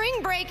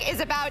 spring break is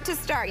about to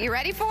start. You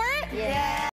ready for it? Yeah.